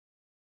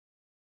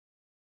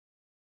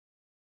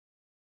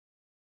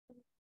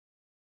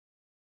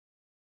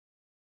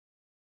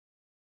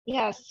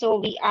Yeah, so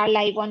we are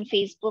live on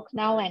Facebook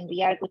now and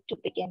we are good to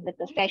begin with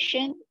the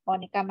session.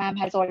 Monica ma'am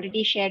has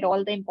already shared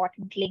all the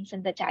important links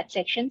in the chat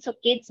section. So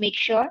kids, make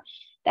sure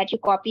that you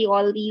copy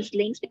all these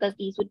links because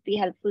these would be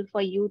helpful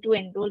for you to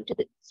enroll to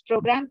this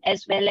program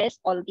as well as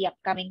all the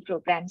upcoming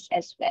programs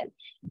as well,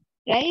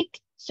 right?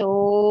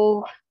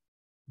 So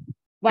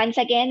once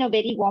again, a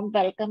very warm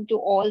welcome to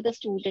all the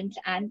students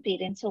and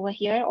parents over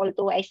here.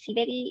 Although I see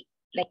very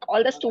like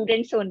all the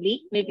students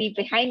only, maybe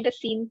behind the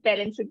scene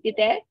parents would be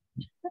there.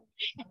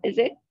 Is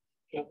it?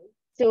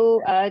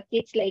 So,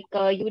 kids, like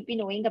you would be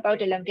knowing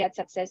about Olympiad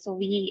Success. So,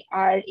 we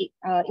are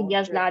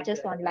India's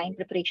largest online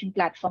preparation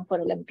platform for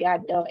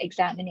Olympiad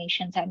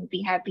examinations, and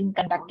we have been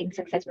conducting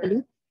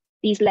successfully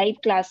these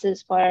live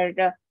classes for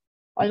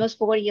almost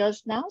 4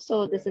 years now.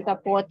 So, this is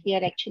our fourth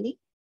year actually.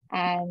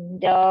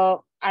 And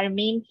our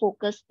main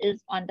focus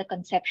is on the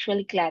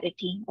conceptual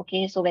clarity.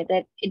 Okay, so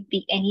whether it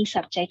be any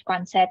subject,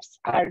 concepts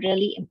are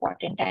really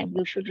important, and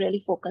you should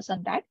really focus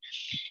on that.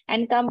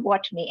 And come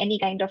what may, any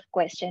kind of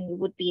question, you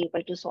would be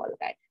able to solve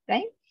that,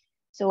 right?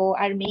 So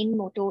our main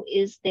motto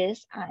is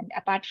this. And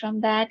apart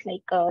from that,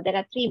 like there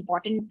are three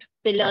important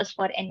pillars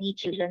for any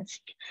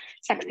children's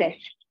success.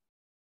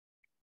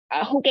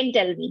 Who can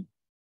tell me?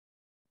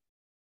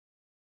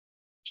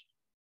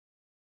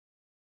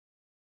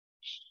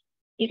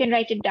 You can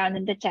write it down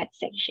in the chat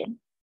section.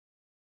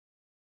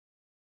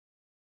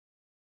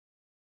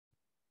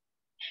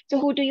 So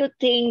who do you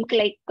think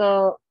like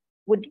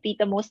would be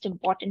the most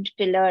important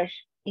pillar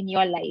in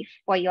your life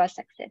for your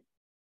success?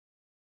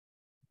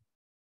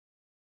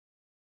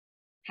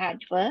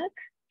 Hard work,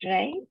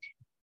 right?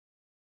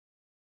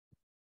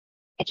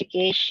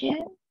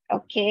 Education,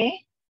 okay.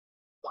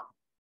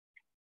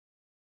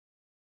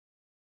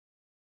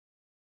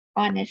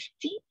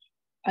 Honesty,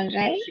 all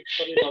right.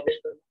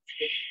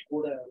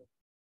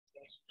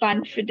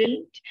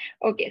 Confident.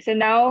 Okay, so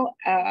now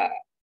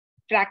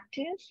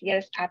practice,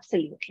 yes,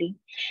 absolutely.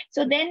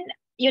 So then,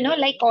 you know,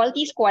 like all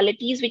these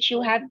qualities which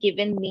you have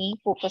given me,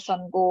 focus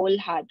on goal,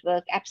 hard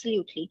work,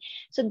 absolutely.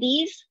 So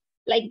these,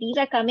 like these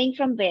are coming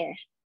from where?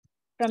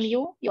 From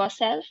you,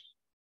 yourself,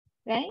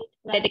 right?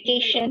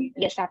 Dedication,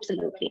 yes,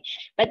 absolutely.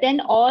 But then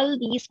all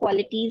these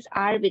qualities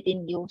are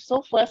within you.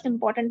 So first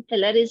important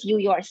pillar is you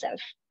yourself,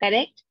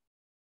 correct?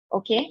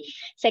 Okay.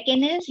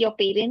 Second is your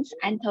parents,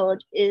 and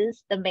third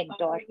is the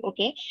mentor.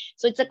 Okay.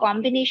 So it's a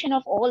combination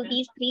of all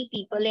these three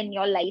people in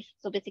your life.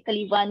 So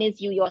basically, one is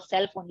you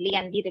yourself only,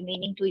 and the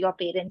remaining two your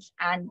parents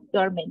and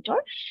your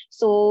mentor.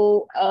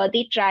 So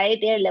they try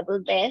their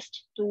level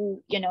best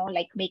to, you know,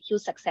 like make you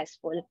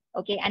successful.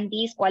 Okay. And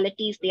these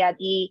qualities, they are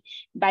the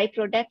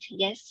byproduct.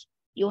 Yes.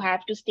 You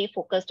have to stay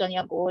focused on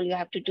your goal. You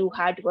have to do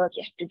hard work.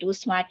 You have to do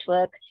smart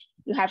work.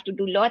 You have to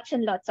do lots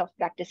and lots of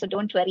practice. So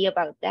don't worry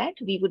about that.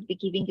 We would be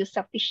giving you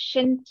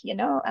sufficient, you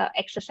know,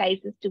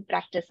 exercises to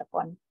practice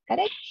upon.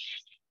 Correct.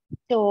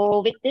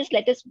 So with this,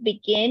 let us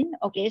begin.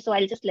 Okay. So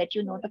I'll just let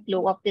you know the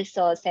flow of this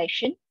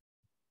session.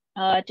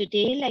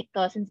 Today, like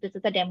since this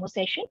is a demo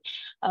session,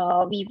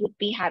 we would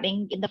be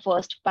having in the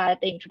first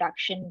part the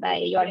introduction by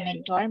your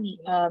mentor,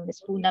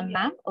 Ms. Poonam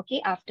ma'am.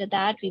 Okay. After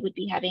that, we would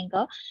be having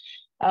a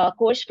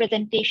course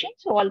presentation.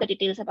 So all the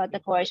details about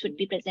the course would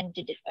be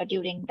presented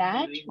during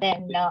that.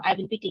 Then I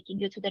will be taking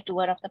you through the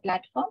tour of the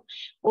platform.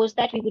 Post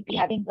that, we would be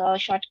having a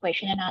short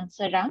question and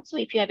answer round. So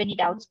if you have any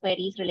doubts,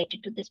 queries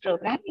related to this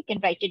program, you can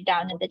write it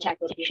down in the chat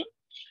section.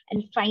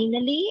 And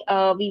finally,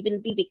 we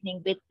will be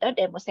beginning with the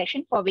demo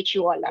session for which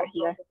you all are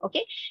here.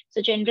 Okay.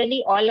 So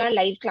generally, all our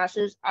live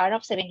classes are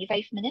of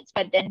 75 minutes,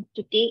 but then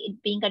today,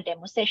 it being a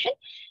demo session,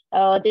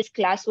 this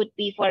class would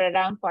be for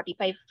around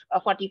 45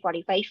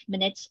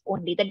 minutes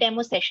only. The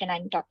demo session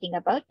I'm talking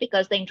about,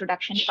 because the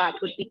introduction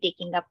part would be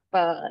taking up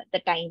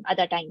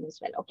other time as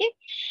well. Okay.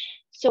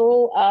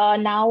 So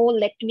now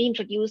let me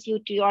introduce you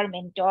to your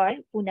mentor,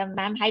 Poonam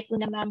ma'am. Hi,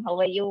 Poonam ma'am. How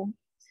are you?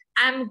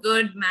 I'm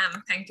good,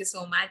 ma'am. Thank you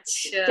so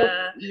much.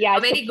 Yeah,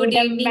 a very so good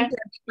Poonam evening ma'am, to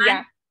everyone.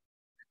 yeah.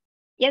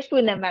 Yes,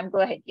 Poonam ma'am, go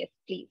ahead. Yes,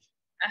 please.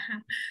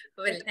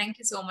 Well, thank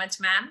you so much,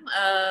 ma'am.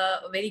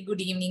 A very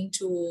good evening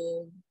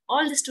to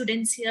all the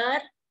students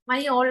here.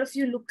 Why all of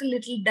you look a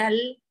little dull,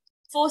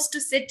 forced to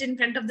sit in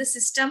front of the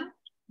system?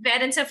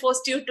 Parents have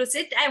forced you to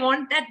sit. I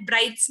want that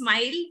bright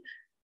smile.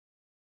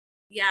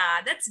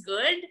 Yeah, that's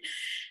good.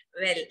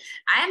 Well,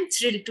 I am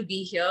thrilled to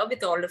be here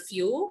with all of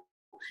you.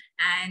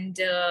 And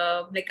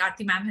like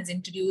Aarti ma'am has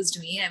introduced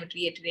me, I would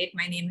reiterate,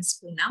 my name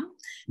is Poonam.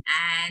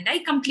 And I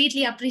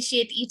completely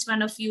appreciate each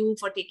one of you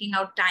for taking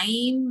out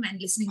time and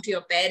listening to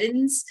your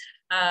parents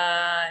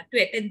to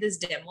attend this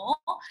demo.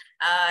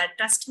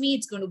 Trust me,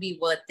 it's going to be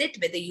worth it.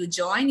 Whether you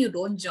join, you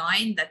don't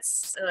join,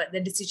 that's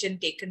the decision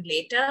taken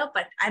later.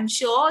 But I'm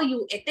sure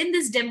you attend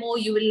this demo,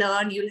 you will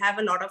learn, you'll have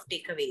a lot of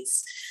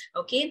takeaways.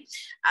 Okay.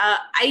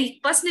 I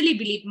personally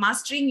believe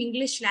mastering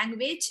English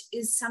language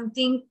is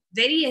something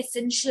very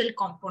essential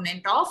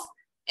component of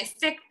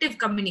effective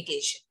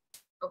communication.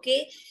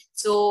 Okay.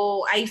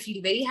 So I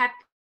feel very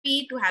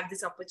happy to have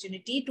this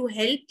opportunity to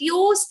help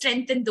you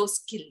strengthen those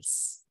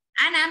skills.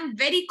 And I'm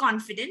very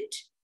confident.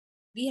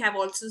 We have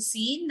also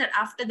seen that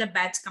after the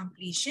batch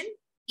completion,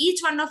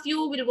 Each one of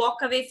you will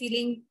walk away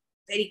feeling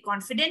very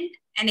confident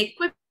and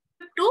equipped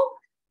to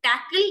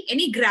tackle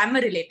any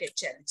grammar related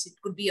challenge. It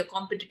could be a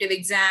competitive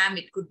exam,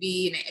 it could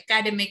be an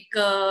academic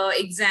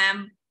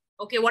exam,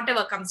 okay,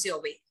 whatever comes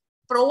your way.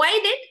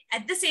 Provided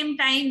at the same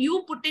time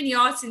you put in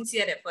your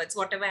sincere efforts,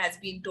 whatever has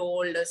been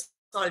told,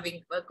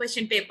 solving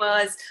question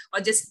papers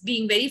or just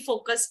being very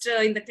focused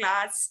in the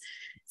class.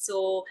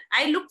 So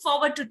I look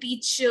forward to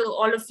teach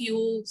all of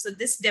you. So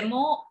this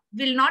demo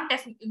will not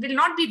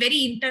be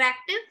very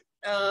interactive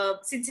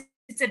since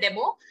it's a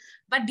demo,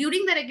 but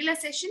during the regular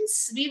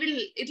sessions,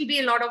 it'll be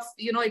a lot of,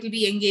 it'll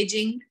be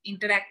engaging,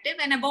 interactive,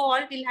 and above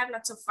all, we'll have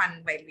lots of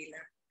fun while we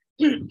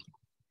learn.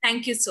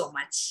 Thank you so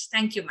much.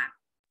 Thank you, ma'am.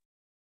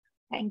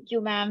 Thank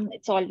you, ma'am.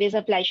 It's always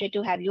a pleasure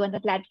to have you on the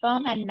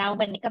platform. And now,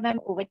 Manika ma'am,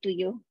 over to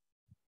you.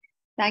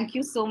 Thank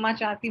you so much,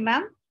 Aarti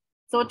ma'am.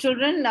 So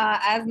children,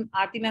 as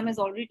Aarti ma'am has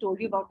already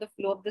told you about the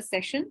flow of the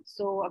session.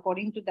 So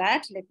according to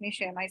that, let me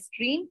share my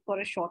screen for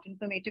a short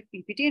informative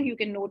PPT, and you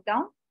can note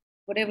down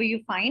whatever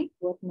you find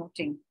worth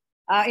noting.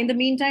 In the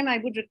meantime, I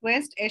would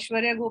request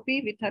Aishwarya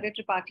Gopi, Vitharya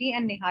Tripathi,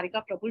 and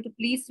Niharika Prabhu to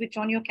please switch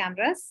on your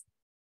cameras,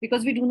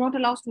 because we do not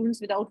allow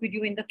students without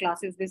video in the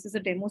classes. This is a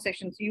demo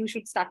session, so you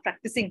should start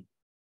practicing.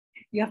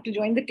 You have to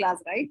join the class,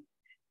 right?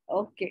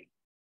 Okay.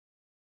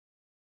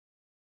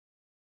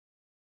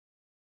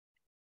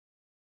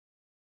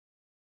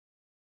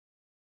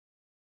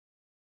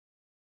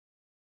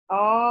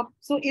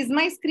 So is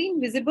my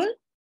screen visible?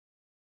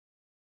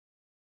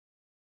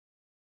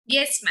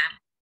 Yes, ma'am.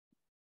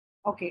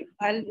 Okay,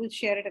 I'll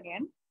share it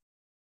again.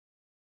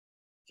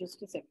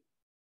 Just a second.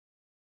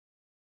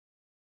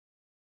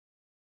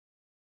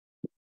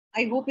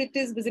 I hope it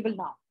is visible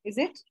now. Is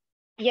it?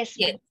 Yes,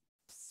 yes.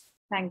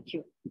 Thank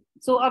you.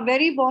 So a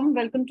very warm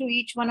welcome to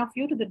each one of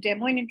you to the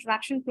Demo and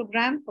Interaction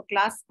Program for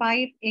Class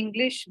 5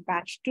 English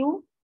Batch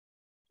 2.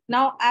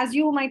 Now, as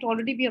you might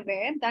already be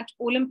aware, that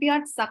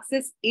Olympiad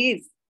Success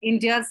is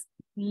India's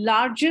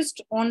largest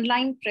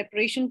online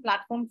preparation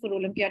platform for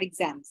Olympiad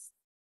exams.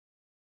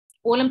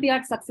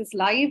 Olympiad Success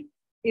Live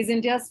is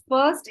India's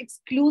first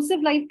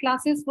exclusive live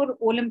classes for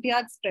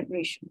Olympiad's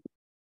preparation.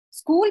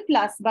 School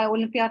Plus by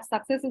Olympiad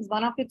Success is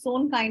one of its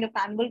own kind of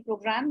annual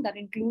program that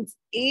includes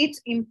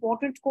 8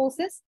 important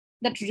courses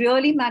that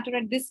really matter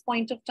at this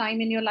point of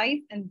time in your life.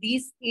 And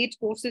these 8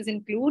 courses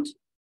include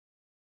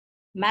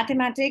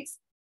mathematics,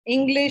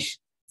 English,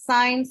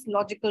 science,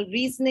 logical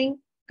reasoning,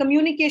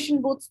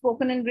 communication, both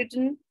spoken and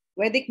written,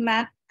 Vedic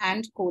math,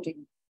 and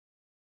coding.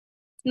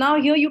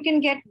 Now here you can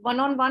get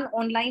one-on-one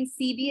online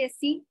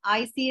CBSE,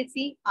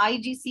 ICSE,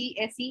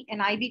 IGCSE,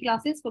 and IB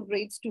classes for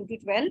grades 2 to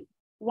 12.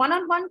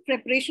 One-on-one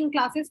preparation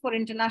classes for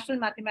international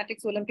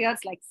mathematics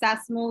Olympiads like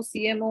SASMO,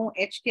 CMO,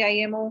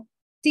 HKIMO,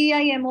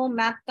 TIMO,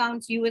 Math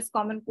Counts, US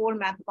Common Core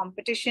Math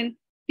Competition,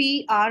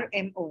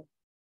 PRMO.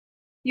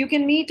 You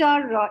can meet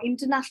our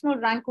international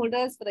rank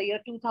holders for the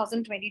year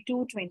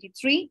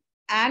 2022-23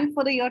 and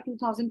for the year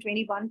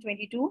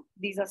 2021-22.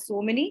 These are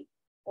so many,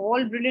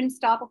 all brilliant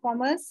star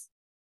performers,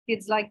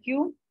 kids like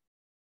you.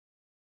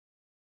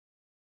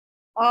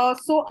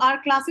 So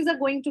our classes are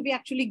going to be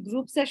actually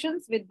group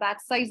sessions with batch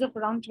size of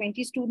around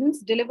 20 students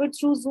delivered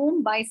through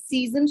Zoom by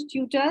seasoned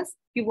tutors.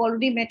 You've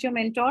already met your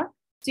mentor.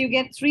 So you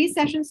get 3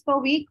 sessions per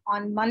week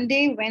on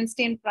Monday,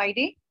 Wednesday, and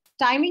Friday.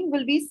 Timing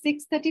will be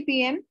 6:30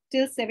 p.m.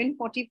 till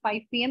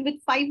 7:45 p.m.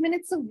 with 5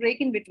 minutes of break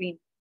in between.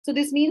 So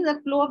this means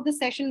the flow of the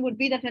session would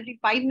be that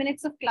 35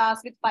 minutes of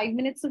class with 5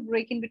 minutes of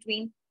break in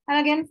between, and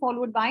again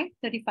followed by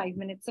 35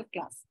 minutes of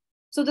class.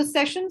 So the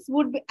sessions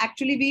would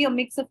actually be a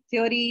mix of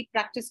theory,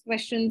 practice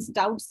questions,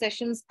 doubt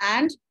sessions,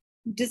 and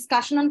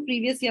discussion on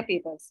previous year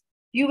papers.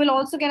 You will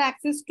also get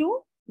access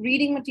to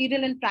reading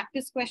material and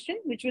practice question,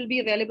 which will be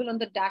available on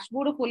the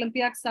dashboard of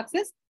Olympiad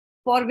Success,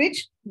 for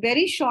which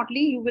very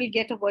shortly you will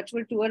get a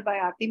virtual tour by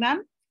Aarti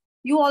ma'am.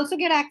 You also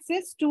get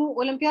access to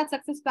Olympiad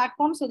Success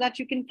platform so that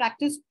you can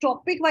practice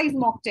topic-wise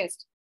mock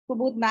test for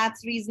both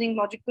maths, reasoning,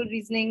 logical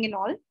reasoning, and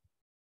all,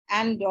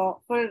 and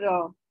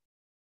for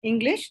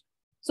English.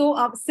 So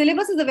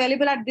syllabus is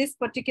available at this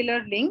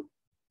particular link,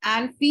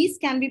 and fees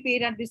can be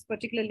paid at this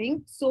particular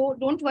link. So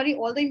don't worry,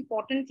 all the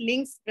important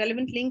links,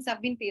 relevant links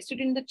have been pasted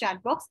in the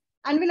chat box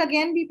and will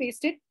again be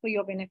pasted for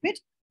your benefit.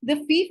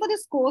 The fee for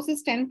this course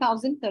is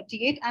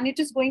 10,038, and it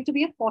is going to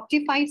be a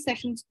 45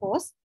 sessions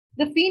course.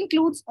 The fee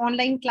includes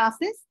online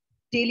classes,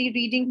 daily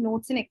reading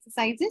notes and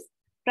exercises,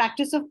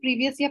 practice of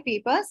previous year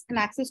papers, and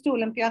access to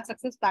Olympiad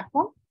Success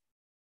platform.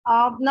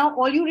 Now,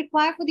 all you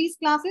require for these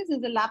classes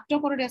is a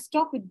laptop or a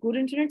desktop with good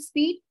internet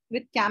speed,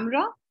 with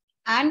camera,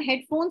 and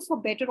headphones for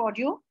better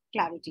audio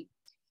clarity.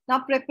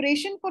 Now,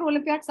 preparation for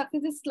Olympiad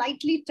Success is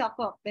slightly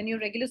tougher than your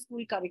regular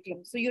school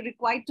curriculum. So you're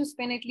required to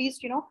spend at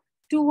least,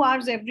 2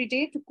 hours every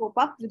day to cope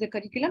up with the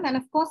curriculum. And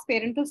of course,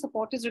 parental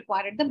support is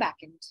required at the back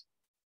end.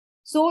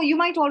 So you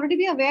might already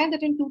be aware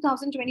that in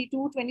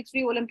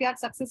 2022-23, Olympiad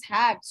Success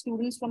had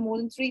students from more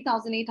than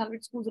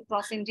 3,800 schools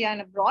across India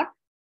and abroad.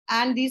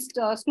 And these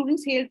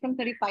students hailed from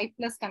 35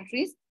 plus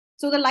countries.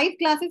 So the live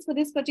classes for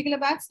this particular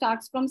batch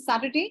starts from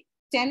Saturday,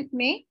 10th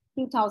May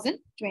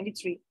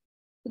 2023.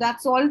 So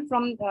that's all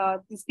from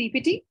this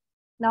PPT.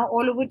 Now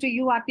all over to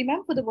you, Aarti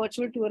ma'am, for the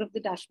virtual tour of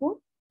the dashboard.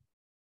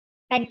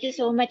 Thank you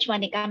so much,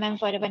 Monica ma'am,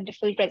 for a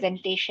wonderful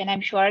presentation.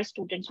 I'm sure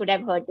students would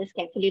have heard this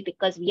carefully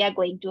because we are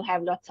going to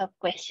have lots of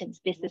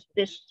questions. This is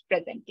this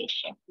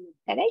presentation.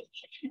 Correct?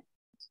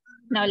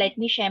 Now let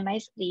me share my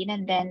screen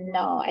and then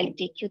I'll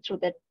take you through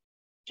the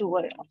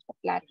tour of the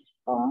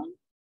platform.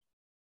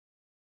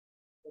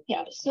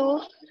 Yeah,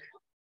 so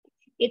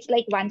it's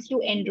like once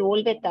you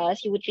enroll with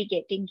us, you would be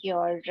getting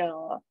your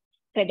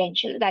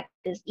credential, that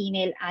is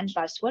email and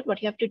password.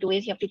 What you have to do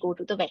is you have to go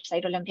to the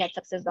website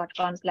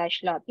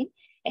olympiadsuccess.com/login,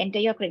 enter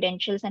your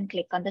credentials and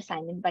click on the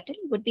sign in button.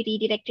 You would be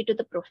redirected to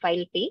the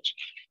profile page.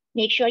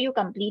 Make sure you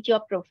complete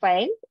your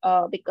profile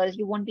because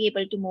you won't be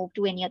able to move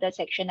to any other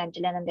section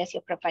until and unless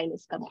your profile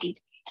is complete.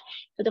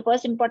 So the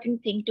first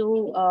important thing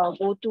to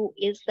go to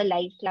is the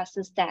live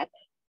classes tab.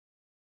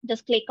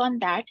 Just click on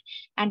that,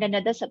 and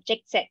another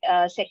subject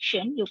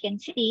section, you can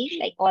see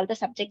like all the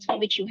subjects for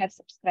which you have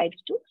subscribed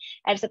to.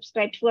 I've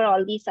subscribed for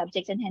all these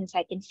subjects and hence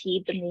I can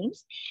see the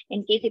names.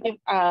 In case if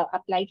you've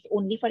applied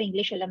only for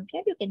English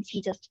Olympiad, you can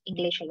see just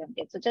English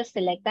Olympiad. So just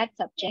select that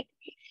subject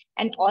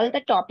and all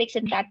the topics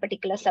in that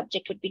particular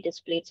subject would be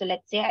displayed. So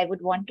let's say I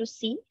would want to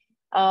see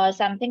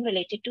something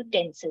related to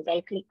tenses.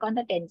 I'll click on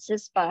the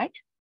tenses part.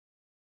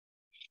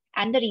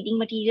 And the reading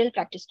material,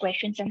 practice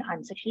questions and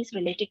answer keys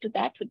related to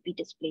that would be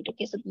displayed.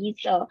 Okay, so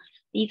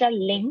these are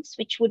links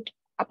which would,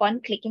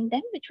 upon clicking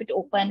them, which would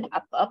open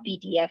up a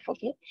PDF.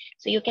 Okay,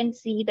 so you can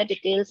see the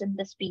details in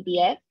this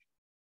PDF.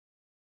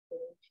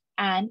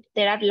 And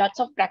there are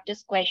lots of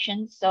practice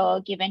questions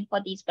given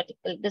for this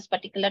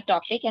particular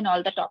topic and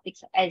all the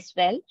topics as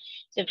well.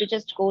 So if you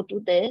just go to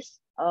this,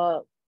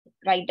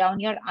 write down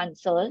your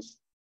answers,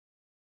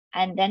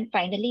 and then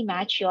finally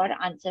match your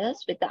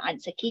answers with the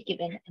answer key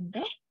given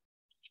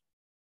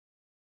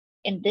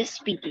in this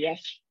PDF.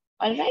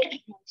 All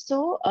right.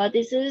 So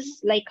this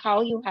is like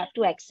how you have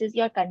to access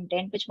your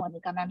content, which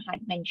Monica ma'am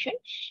had mentioned.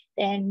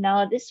 Then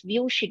this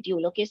view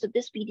schedule. Okay, so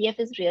this PDF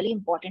is really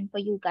important for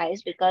you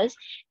guys because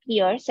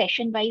here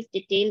session-wise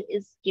detail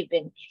is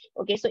given.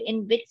 Okay, so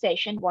in which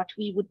session, what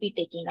we would be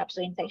taking up.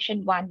 So in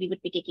session 1, we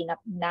would be taking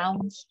up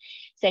nouns.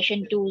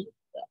 Session 2,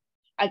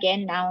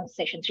 again nouns,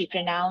 session 3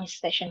 pronouns,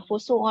 session 4,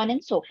 so on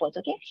and so forth.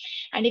 Okay,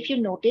 and if you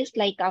notice,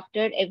 like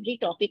after every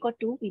topic or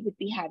two, we would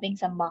be having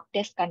some mock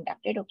test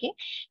conducted. Okay,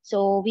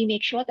 so we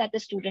make sure that the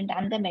student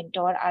and the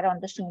mentor are on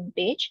the same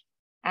page,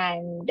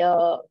 and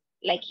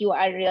like you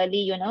are really,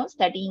 you know,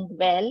 studying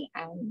well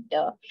and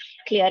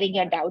clearing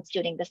your doubts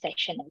during the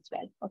session as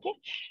well. Okay,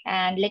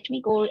 and let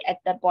me go at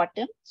the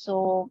bottom.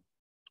 So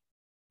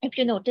if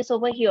you notice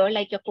over here,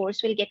 like your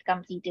course will get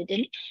completed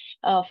in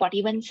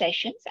 41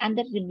 sessions, and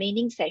the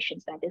remaining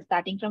sessions, that is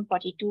starting from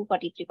 42,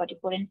 43,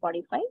 44, and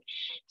 45.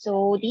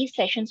 So these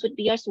sessions would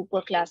be your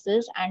super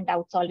classes and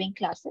doubt solving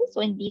classes.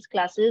 So in these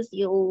classes,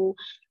 you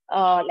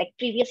like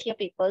previous year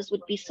papers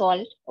would be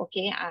solved.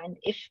 Okay, and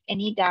if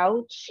any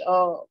doubts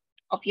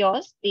of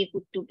yours, they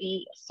would to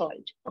be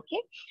solved.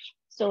 Okay.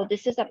 So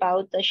this is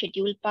about the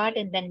schedule part,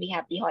 and then we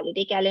have the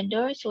holiday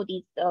calendar. So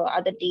these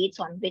are the dates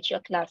on which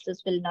your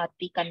classes will not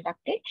be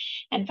conducted.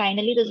 And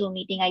finally, the Zoom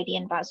meeting ID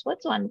and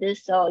password. So on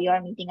this,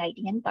 your meeting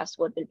ID and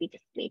password will be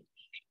displayed.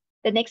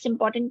 The next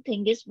important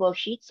thing is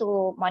worksheets.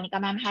 So Monica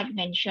ma'am had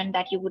mentioned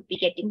that you would be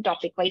getting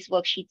topic-wise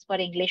worksheets for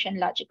English and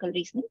logical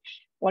reasoning.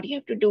 What you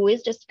have to do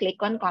is just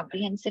click on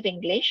comprehensive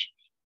English.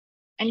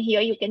 And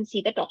here you can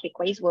see the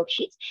topic-wise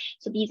worksheets.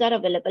 So these are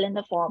available in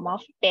the form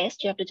of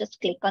test. You have to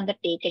just click on the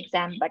take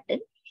exam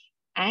button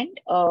and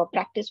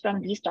practice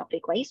from these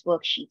topic-wise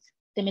worksheets.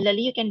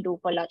 Similarly, you can do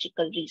for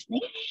logical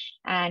reasoning.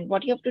 And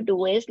what you have to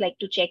do is, like,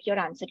 to check your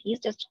answer keys,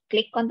 just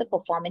click on the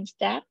performance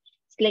tab,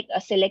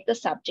 select the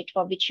subject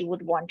for which you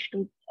would want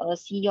to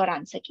see your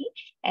answer key,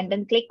 and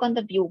then click on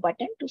the view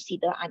button to see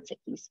the answer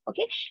keys.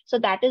 Okay, so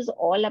that is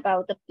all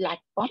about the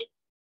platform.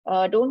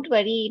 Don't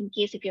worry in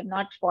case if you have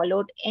not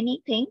followed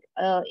anything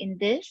in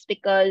this,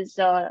 because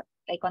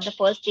like on the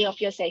first day of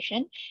your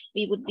session,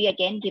 we would be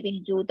again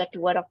giving you the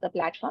tour of the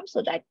platform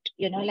so that,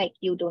 you know, like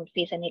you don't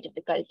face any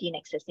difficulty in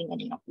accessing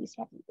any of these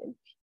materials.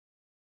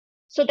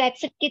 So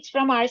that's it, kids,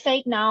 from our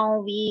side. Now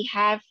we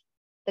have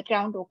the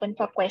ground open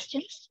for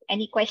questions.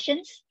 Any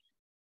questions?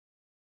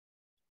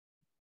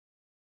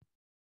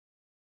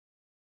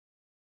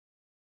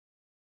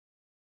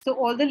 So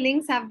all the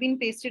links have been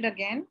pasted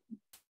again.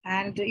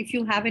 And if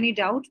you have any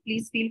doubt,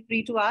 please feel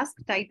free to ask,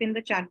 type in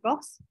the chat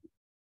box.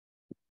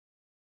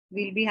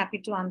 We'll be happy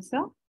to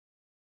answer.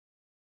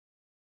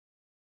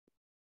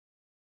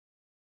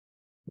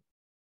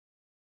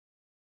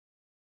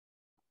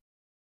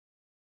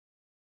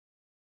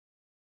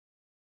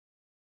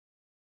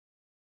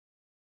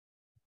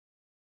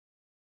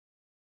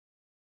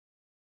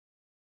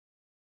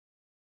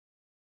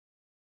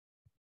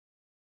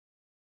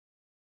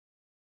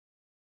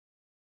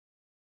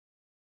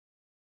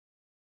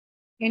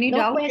 Any No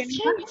doubt?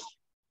 questions? Anyone?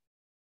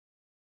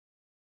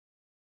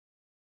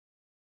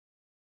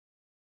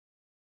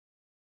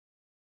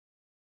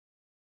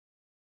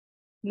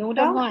 No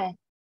doubt? Come on.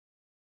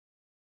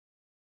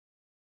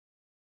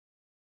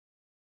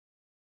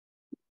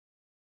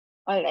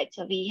 All right,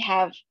 so we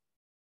have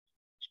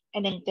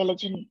an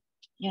intelligent,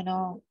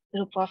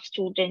 group of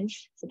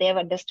students. So they have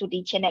understood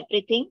each and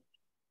everything.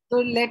 So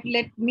let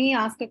me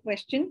ask a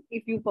question,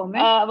 if you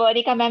permit.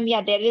 Monica ma'am,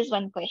 yeah, there is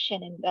one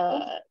question in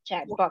the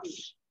chat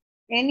box.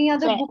 Any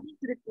other So, book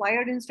is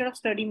required instead of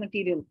study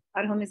material?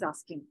 Arham is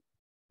asking.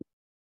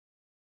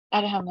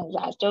 Arham has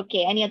asked,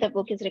 okay, any other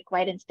book is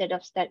required instead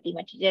of study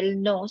material?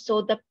 No.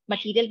 So the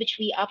material which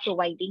we are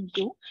providing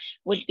you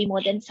would be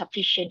more than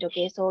sufficient.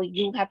 Okay. So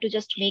you have to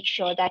just make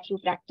sure that you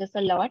practice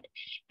a lot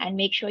and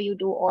make sure you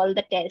do all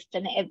the tests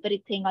and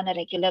everything on a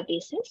regular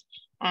basis.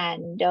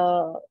 And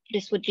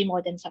this would be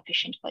more than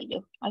sufficient for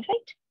you. All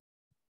right.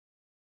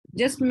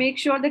 Just make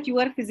sure that you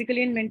are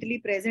physically and mentally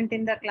present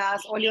in the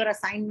class. All your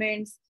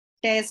assignments,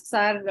 tests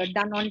are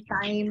done on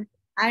time,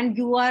 and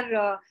you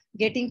are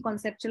getting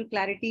conceptual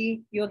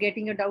clarity. You're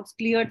getting your doubts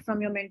cleared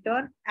from your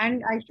mentor.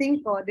 And I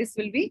think this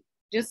will be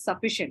just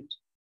sufficient.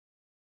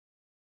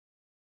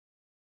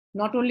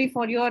 Not only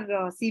for your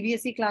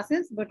CBSE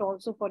classes, but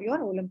also for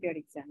your Olympiad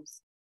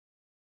exams.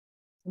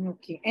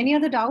 Okay. Any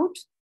other doubt?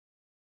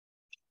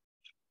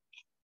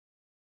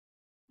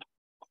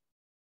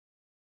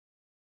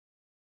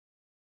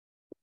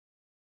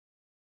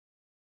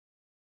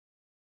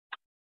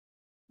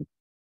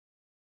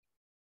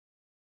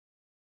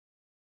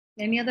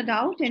 Any other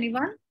doubt?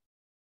 Anyone?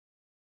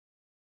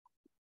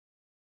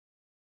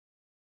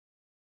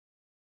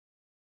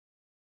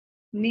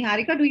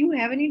 Niharika, do you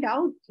have any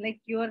doubt? Like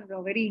you are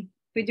very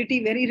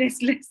fidgety, very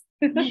restless.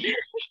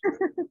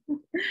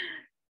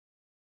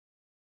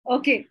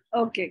 Okay,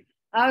 okay.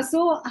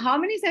 So how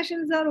many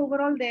sessions are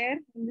overall there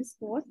in this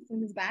course,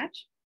 in this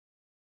batch?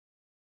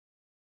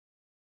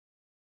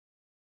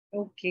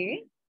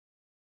 Okay.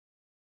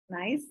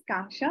 Nice.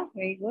 Kanksha,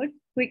 very good.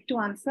 Quick to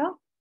answer.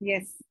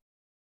 Yes.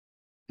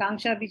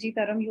 Kanksha, Abhijit,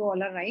 Aram, you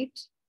all are right.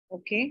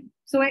 Okay.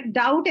 So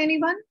doubt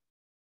anyone?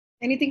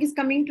 Anything is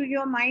coming to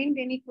your mind?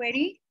 Any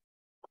query?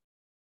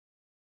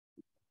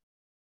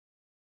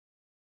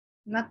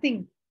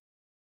 Nothing.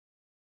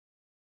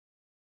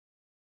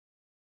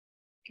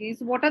 Okay.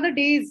 So what are the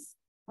days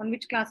on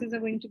which classes are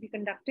going to be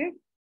conducted?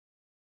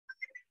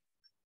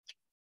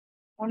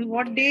 On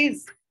what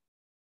days?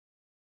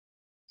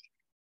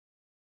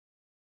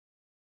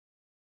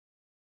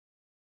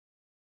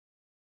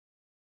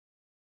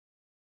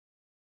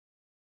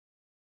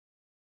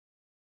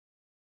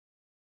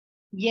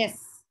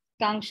 Yes,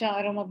 Kanksha,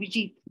 Aram,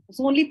 Abhijit.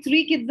 So only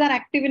 3 kids are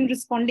active in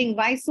responding.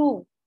 Why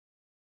so?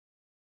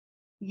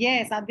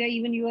 Yes, Adya,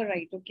 even you are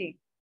right. Okay.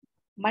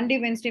 Monday,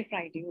 Wednesday,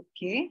 Friday.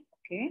 Okay.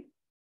 Okay.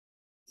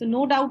 So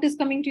no doubt is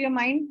coming to your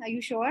mind. Are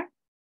you sure?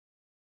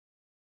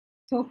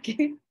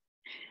 Okay.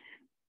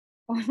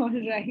 All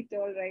right.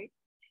 All right.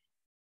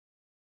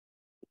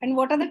 And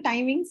what are the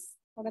timings?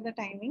 What are the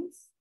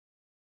timings?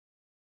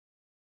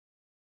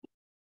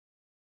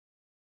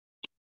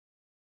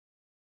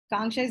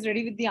 Kanksha is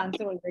ready with the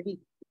answer already.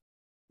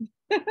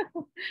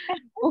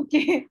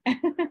 Okay.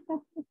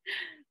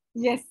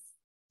 Yes.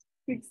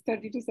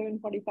 6:30 to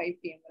 7:45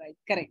 p.m. Right.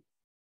 Correct.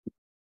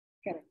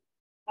 Correct.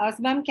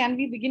 So ma'am, can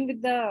we begin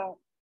with the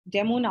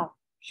demo now?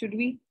 Should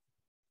we?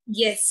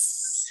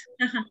 Yes.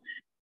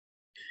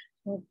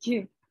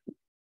 Okay.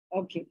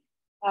 Okay.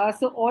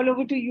 So all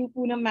over to you,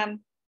 Poonam ma'am.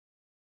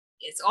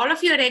 Yes. All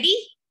of you are ready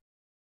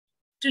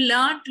to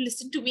learn, to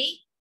listen to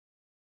me?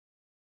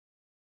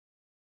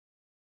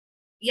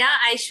 Yeah,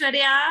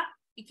 Aishwarya,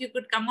 if you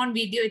could come on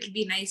video, it'll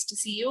be nice to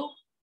see you.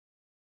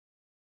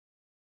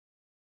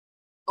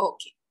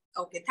 Okay.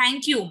 Okay.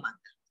 Thank you,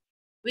 Umang.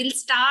 We'll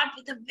start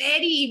with a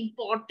very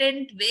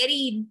important,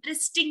 very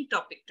interesting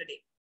topic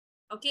today.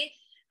 Okay.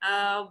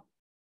 Let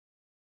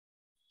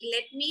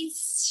me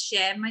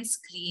share my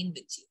screen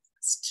with you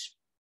first.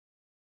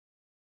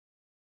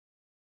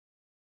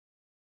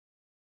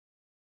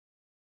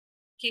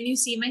 Can you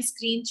see my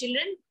screen,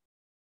 children?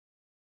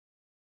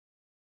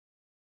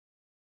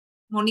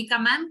 Monica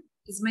ma'am,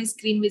 is my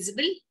screen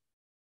visible?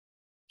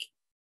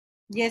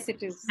 Yes,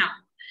 it is.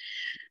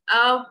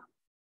 Now,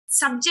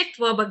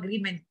 subject-verb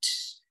agreement.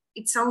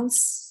 It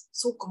sounds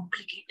so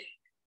complicated,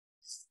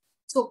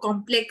 so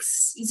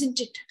complex, isn't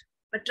it?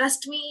 But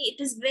trust me,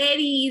 it is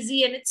very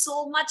easy and it's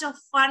so much of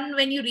fun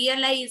when you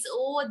realize,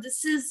 oh,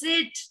 this is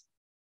it.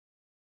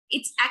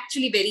 It's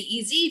actually very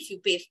easy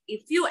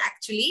if you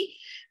actually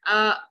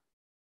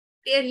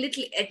pay a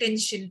little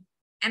attention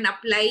and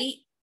apply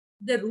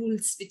the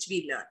rules which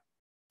we learn.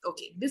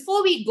 Okay,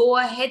 before we go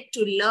ahead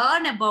to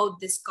learn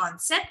about this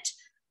concept,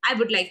 I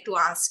would like to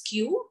ask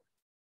you,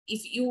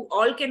 if you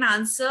all can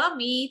answer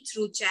me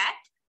through chat,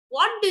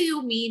 what do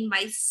you mean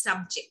by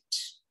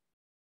subject?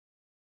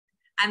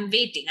 I'm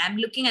waiting. I'm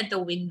looking at the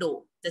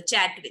window, the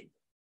chat window.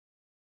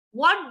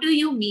 What do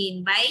you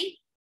mean by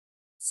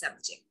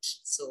subject?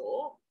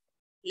 So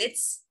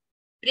let's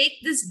break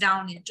this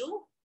down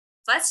into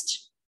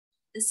first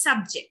the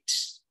subject.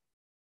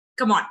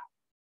 Come on.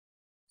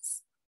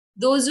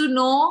 Those who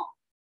know,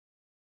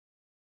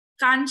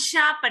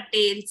 Kanksha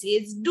Patel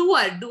says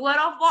doer. Doer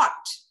of what?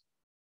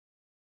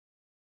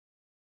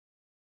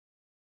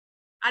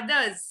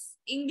 Others.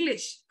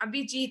 English.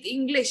 Abhijit,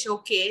 English,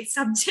 okay.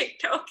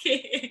 Subject,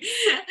 okay.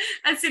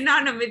 A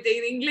synonym with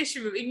the English.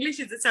 English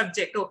is the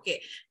subject,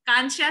 okay.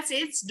 Kansha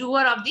says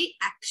doer of the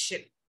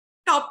action.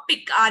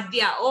 Topic,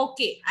 Adya,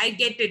 okay. I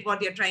get it,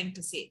 what you're trying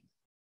to say.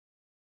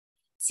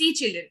 See,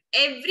 children,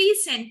 every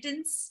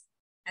sentence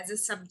has a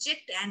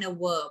subject and a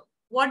verb.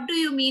 What do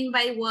you mean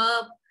by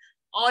verb?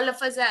 All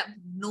of us have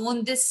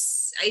known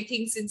this, I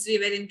think, since we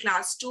were in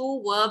class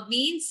 2. Verb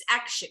means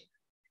action.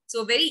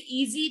 So very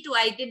easy to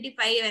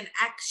identify an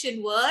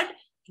action word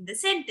in the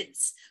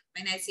sentence.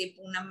 When I say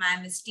Poonam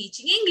ma'am is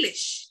teaching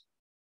English.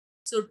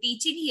 So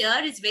teaching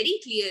here is very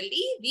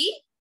clearly the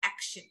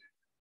action.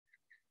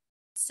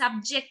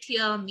 Subject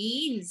here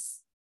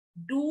means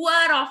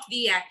doer of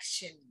the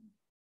action.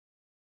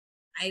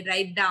 I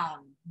write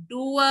down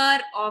doer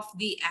of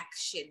the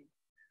action.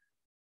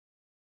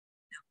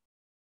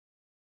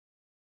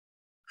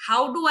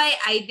 How do I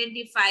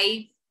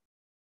identify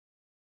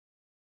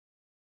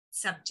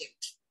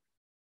subject?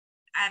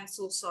 I'm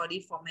so sorry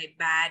for my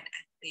bad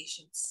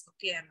patience.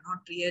 Okay, I'm not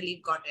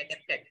really got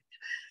adapted.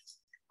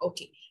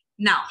 Okay,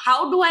 now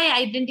how do I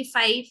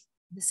identify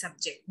the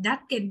subject?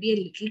 That can be a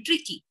little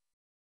tricky.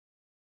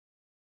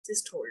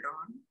 Just hold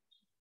on.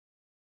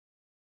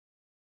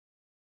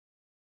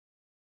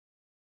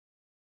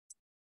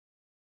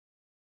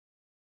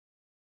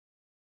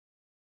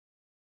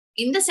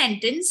 In the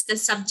sentence, the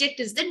subject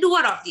is the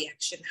doer of the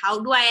action.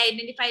 How do I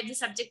identify the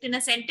subject in a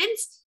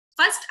sentence?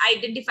 First,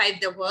 identify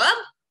the verb,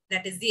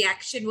 that is the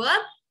action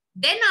verb.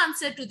 Then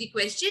answer to the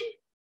question,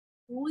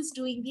 who is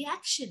doing the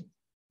action?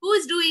 Who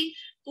is doing?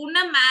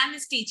 Poonam ma'am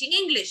is teaching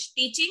English.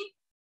 Teaching,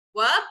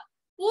 verb.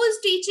 Who is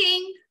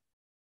teaching?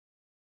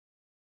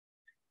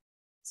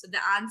 So the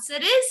answer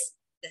is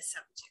the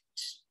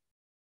subject.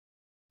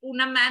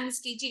 Poonam ma'am is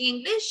teaching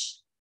English,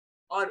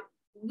 or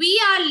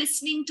we are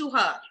listening to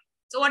her.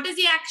 So what is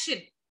the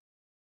action?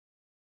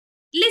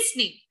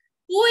 Listening.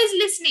 Who is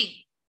listening?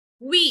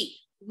 We.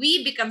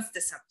 We becomes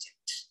the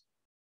subject.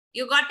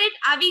 You got it?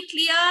 Are we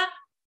clear?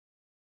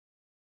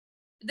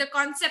 The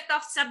concept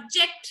of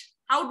subject.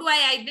 How do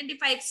I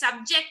identify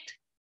subject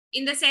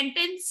in the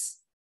sentence?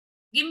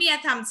 Give me a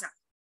thumbs up.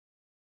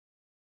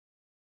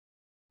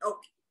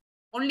 Okay.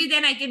 Only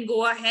then I can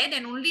go ahead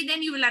and only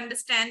then you will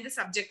understand the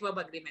subject-verb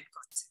agreement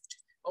concept.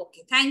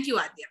 Okay. Thank you,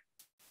 Adya.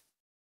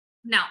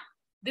 Now,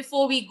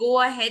 before we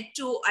go ahead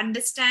to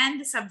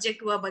understand the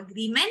subject-verb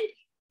agreement,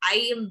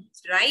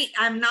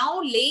 I'm now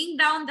laying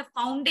down the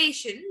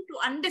foundation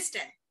to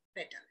understand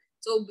better.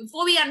 So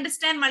before we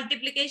understand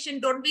multiplication,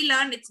 don't we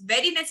learn? It's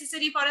very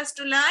necessary for us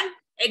to learn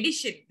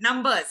addition,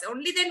 numbers.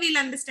 Only then we'll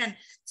understand.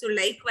 So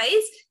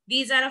likewise,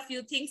 these are a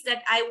few things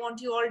that I want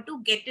you all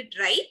to get it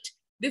right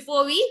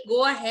before we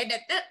go ahead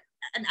at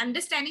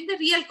understanding the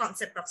real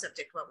concept of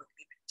subject-verb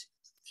agreement.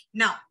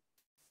 Now,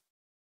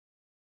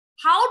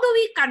 how do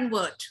we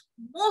convert?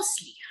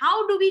 Mostly,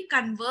 how do we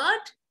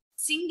convert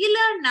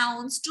singular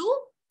nouns to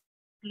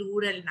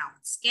plural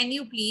nouns? Can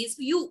you please,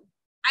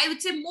 I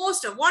would say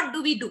most of, what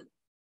do we do?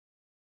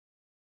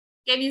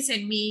 Can you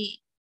send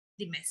me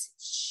the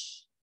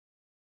message?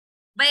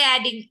 By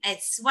adding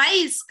S. Why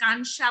is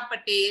Kansha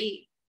Patel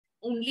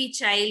only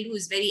child who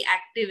is very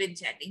active in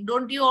chatting?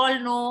 Don't you all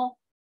know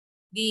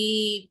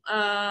the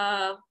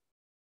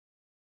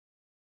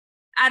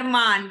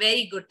Arman?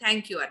 Very good.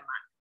 Thank you,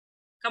 Arman.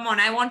 Come on,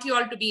 I want you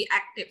all to be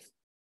active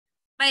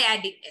by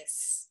adding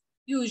S,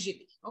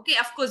 usually. Okay,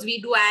 of course,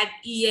 we do add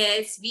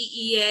ES,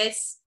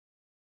 VES.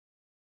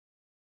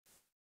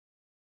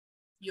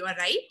 You are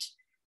right.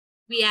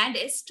 We add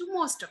S to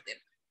most of them.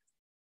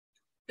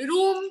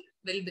 Room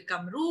will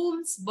become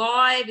rooms,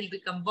 boy will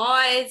become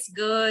boys,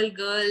 girl,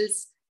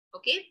 girls.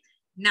 Okay,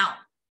 now,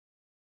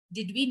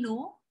 did we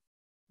know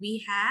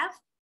we have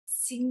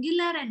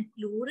singular and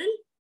plural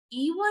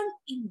even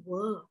in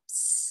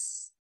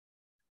verbs?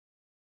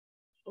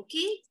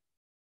 Okay.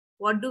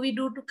 What do we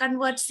do to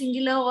convert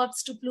singular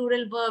verbs to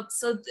plural verbs?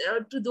 So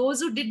to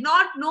those who did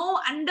not know,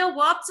 under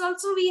verbs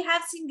also we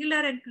have singular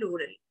and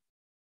plural.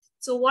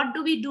 So what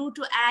do we do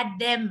to add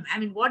them? I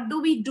mean, what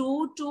do we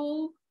do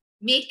to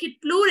make it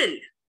plural?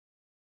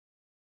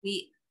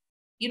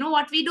 You know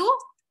what we do?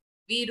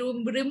 We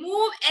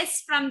remove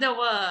S from the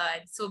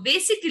word. So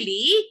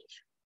basically,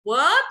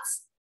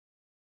 verbs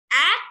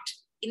act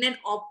in an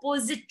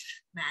opposite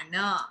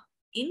manner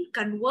in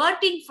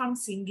converting from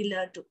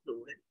singular to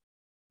plural.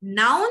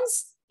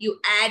 Nouns, you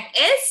add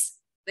S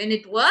when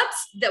it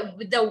works. The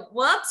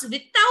verbs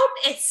without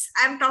S,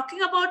 I'm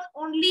talking about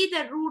only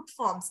the root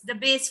forms, the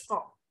base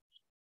form,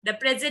 the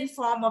present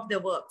form of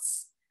the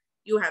verbs.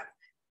 You have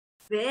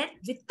where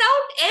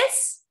without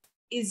S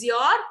is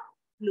your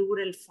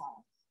plural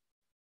form.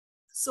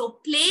 So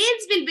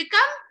plays will become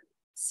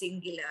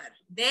singular.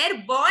 Their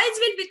boys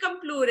will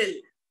become plural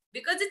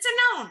because it's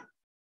a noun.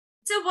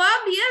 It's a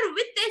verb here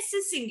with S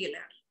is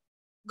singular.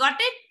 Got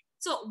it?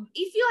 So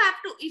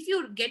if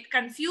you get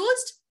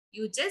confused,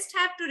 you just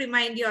have to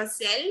remind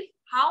yourself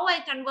how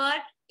I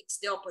convert. It's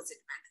the opposite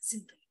manner,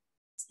 simple.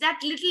 It's that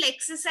little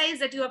exercise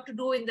that you have to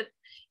do in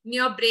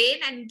your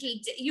brain, and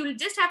you'll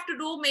just have to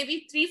do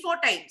maybe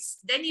 3-4 times.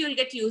 Then you'll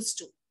get used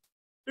to.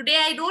 Today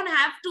I don't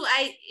have to,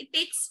 it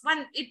takes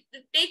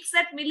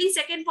that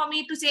millisecond for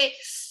me to say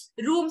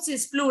rooms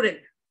is plural,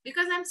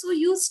 because I'm so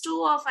used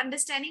to of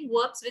understanding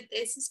verbs with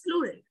S is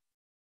plural.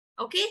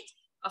 Okay,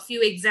 a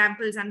few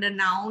examples under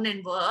noun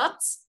and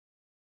verbs.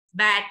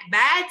 Bat,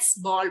 bats,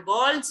 ball,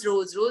 balls,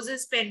 rose,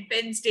 roses, pen,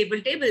 pens,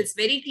 table, tables.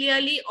 Very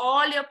clearly,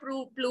 all your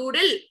plural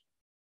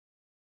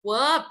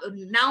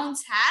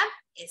nouns have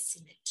S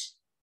in it.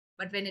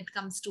 But when it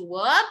comes to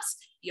verbs,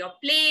 your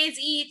plays,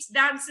 eats,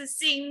 dances,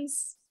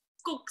 sings,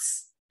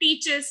 cooks,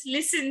 teaches,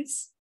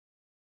 listens,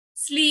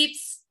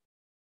 sleeps.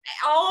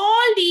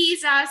 All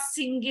these are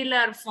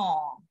singular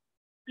form.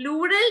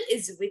 Plural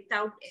is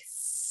without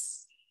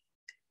S.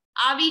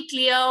 Are we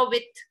clear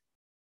with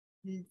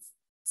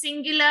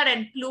singular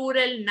and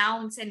plural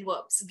nouns and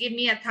verbs? Give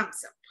me a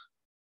thumbs up.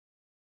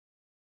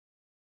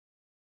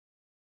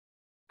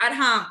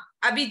 Arham,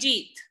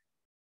 Abhijit.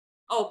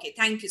 Okay,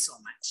 thank you so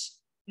much.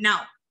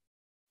 Now,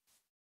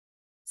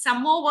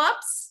 some more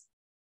verbs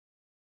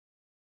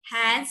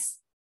has,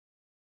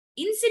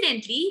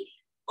 incidentally,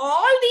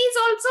 all these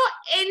also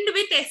end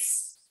with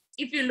S.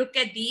 If you look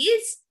at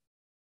these,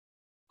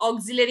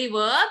 auxiliary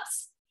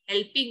verbs,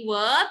 helping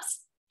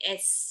verbs,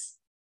 S.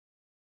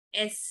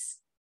 S.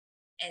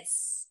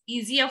 S.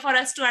 Easier for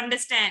us to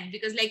understand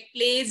because like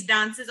plays,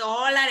 dances,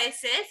 all are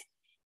SS.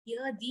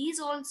 Here, these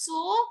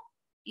also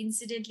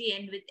incidentally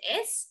end with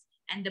S,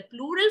 and the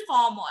plural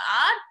form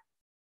are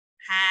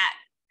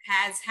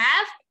has,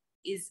 have,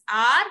 is,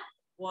 are,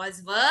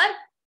 was, were,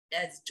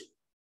 does, do.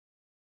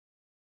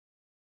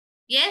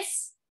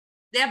 Yes,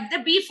 they have the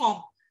B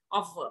form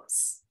of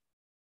verbs.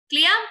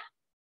 Clear?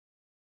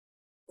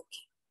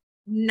 Okay.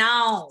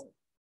 Now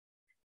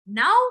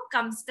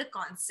comes the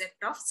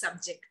concept of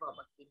subject-verb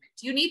agreement.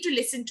 You need to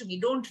listen to me,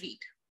 don't read.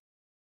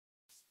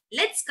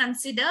 Let's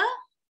consider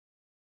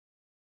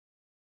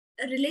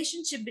a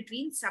relationship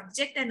between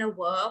subject and a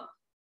verb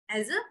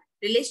as a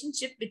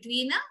relationship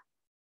between a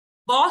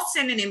boss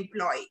and an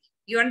employee.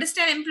 You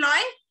understand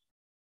employee?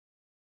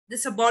 The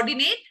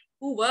subordinate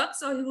who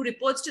works or who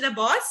reports to the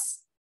boss.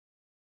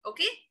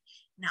 Okay.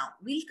 Now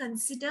we'll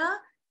consider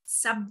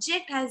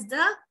subject as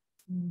the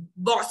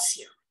boss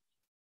here.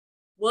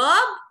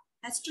 Verb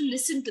has to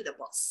listen to the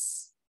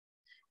boss.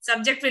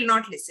 Subject will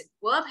not listen.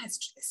 Verb has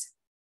to listen.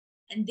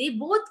 And they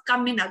both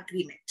come in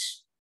agreement.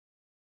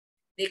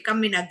 They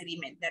come in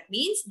agreement. That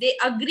means they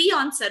agree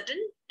on certain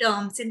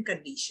terms and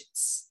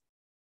conditions.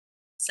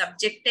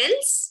 Subject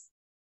tells,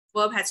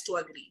 verb has to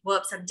agree.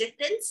 Verb, subject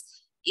tells,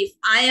 if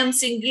I am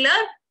singular,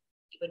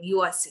 even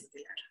you are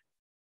singular.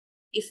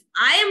 If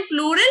I am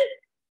plural,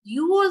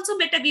 you also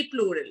better be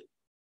plural.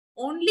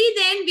 Only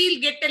then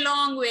we'll get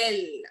along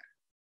well.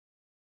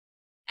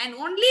 And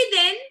only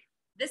then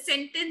the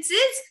sentence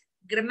is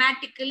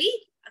grammatically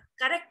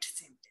a correct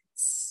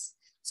sentence.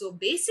 So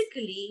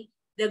basically,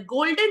 the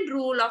golden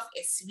rule of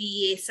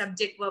SVA,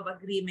 subject-verb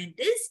agreement,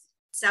 is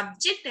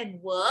subject and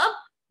verb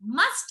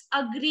must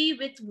agree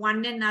with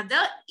one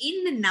another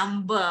in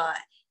number.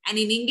 And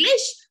in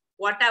English,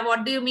 what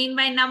do you mean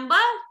by number?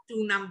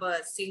 Two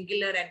numbers,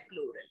 singular and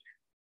plural.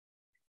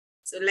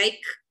 So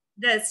like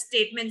the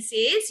statement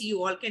says,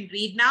 you all can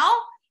read now,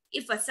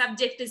 if a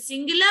subject is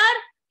singular,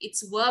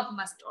 its verb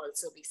must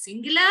also be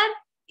singular.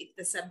 If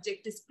the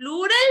subject is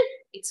plural,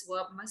 its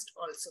verb must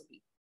also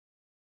be.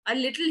 A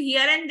little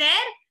here and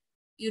there,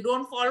 you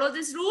don't follow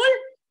this rule,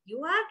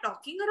 you are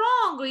talking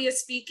wrong, or you're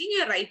speaking,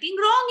 you're writing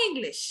wrong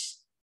English.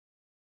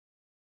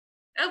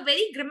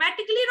 Very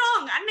grammatically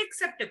wrong,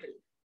 unacceptable.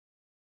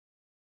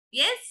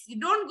 Yes, you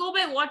don't go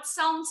by what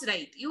sounds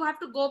right. You have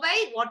to go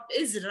by what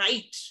is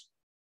right.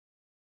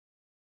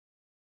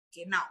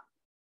 Okay, now,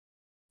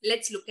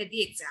 let's look at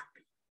the example.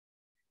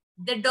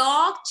 The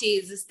dog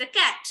chases the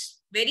cat.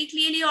 Very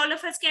clearly, all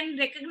of us can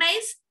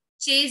recognize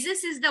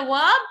chases is the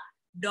verb,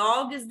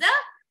 dog is the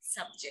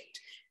subject.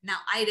 Now,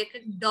 I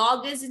reckon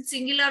dog is in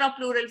singular or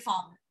plural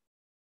form?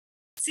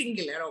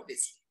 Singular,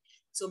 obviously.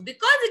 So,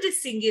 because it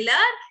is singular,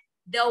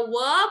 the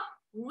verb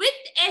with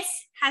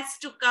S has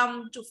to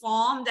come to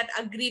form that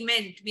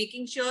agreement,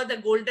 making sure the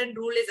golden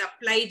rule is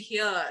applied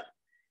here.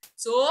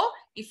 So,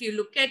 if you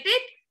look at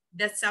it,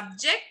 the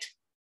subject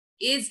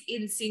is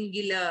in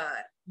singular,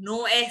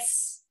 no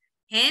S.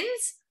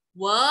 Hence,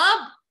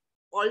 verb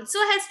also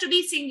has to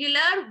be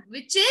singular,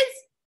 which is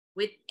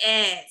with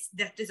S.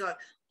 That is all.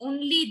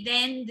 Only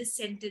then the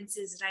sentence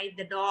is right.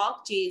 The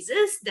dog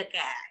chases the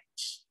cat.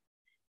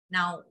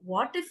 Now,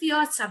 what if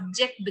your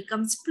subject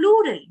becomes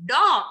plural?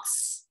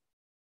 Dogs.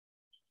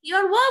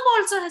 Your verb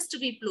also has to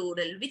be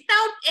plural.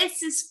 Without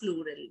S is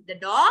plural. The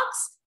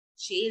dogs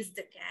chase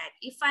the cat.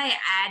 If I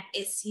add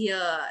S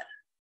here,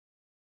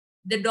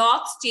 the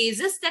dogs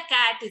chases the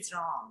cat is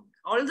wrong.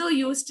 Although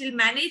you still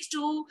manage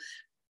to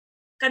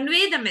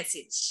convey the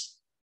message,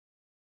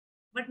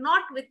 but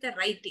not with the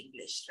right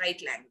English, right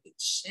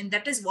language. And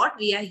that is what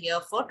we are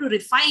here for, to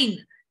refine,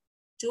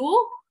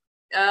 to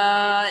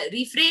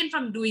refrain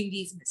from doing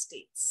these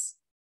mistakes.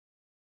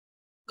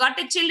 Got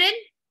it, children?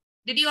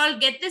 Did you all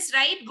get this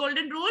right,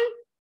 golden rule?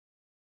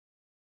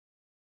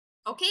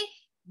 Okay,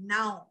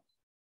 now,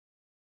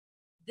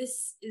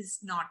 this is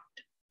not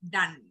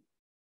done.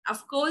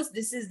 Of course,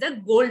 this is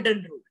the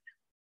golden rule.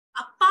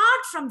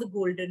 Apart from the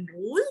golden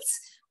rules,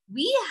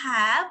 we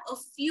have a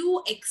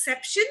few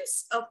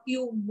exceptions, a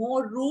few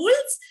more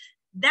rules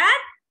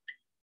that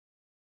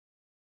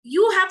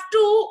you have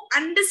to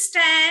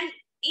understand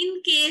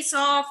in case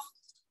of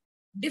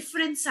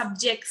different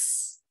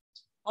subjects.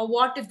 Or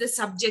what if the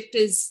subject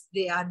is,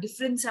 they are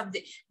different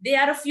subjects. There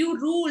are a few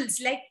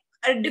rules, like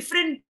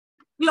different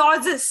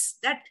clauses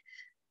that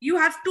you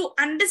have to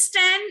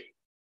understand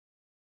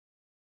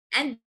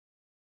and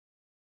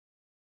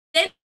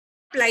then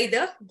apply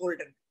the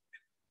golden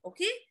rule.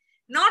 Okay?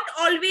 Not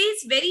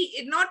always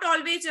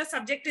your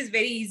subject is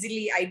very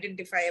easily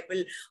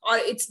identifiable, or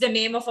it's the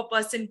name of a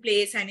person,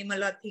 place,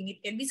 animal, or thing.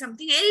 It can be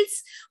something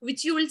else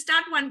which you will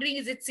start wondering,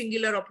 is it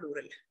singular or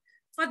plural?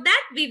 For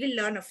that, we will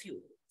learn a few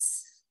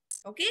rules.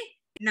 Okay?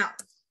 Now,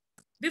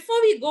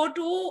 before we go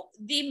to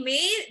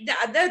the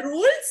other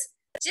rules,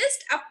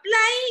 just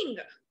applying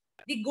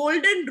the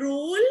golden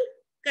rule,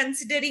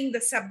 considering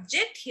the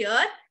subject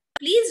here,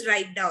 please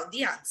write down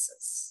the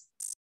answers.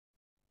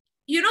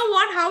 You know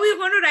what? How are you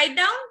going to write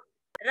down?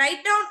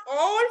 Write down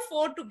all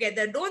 4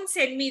 together. Don't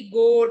send me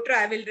go,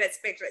 travel,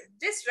 respect.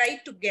 Just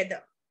write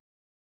together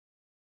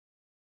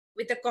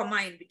with a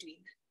comma in between.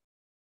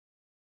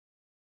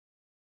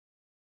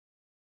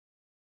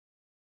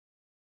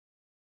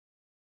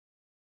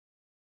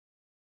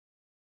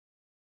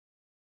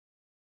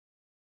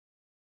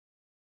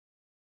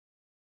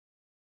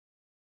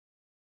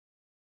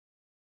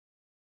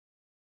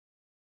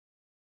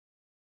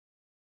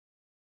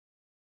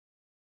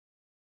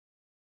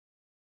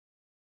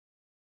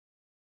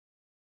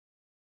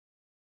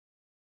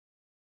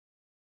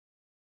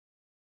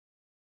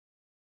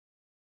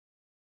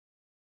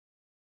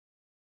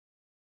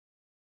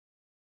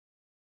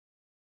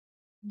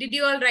 Did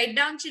you all write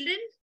down, children?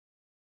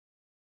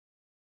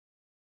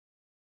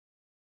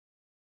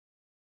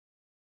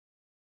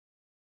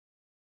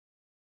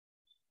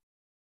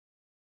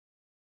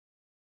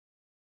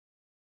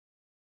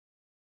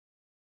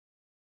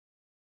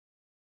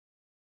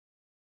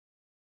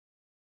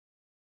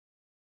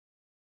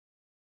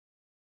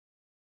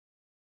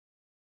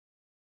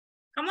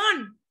 Come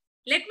on,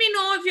 let me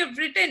know if you've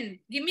written.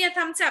 Give me a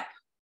thumbs up.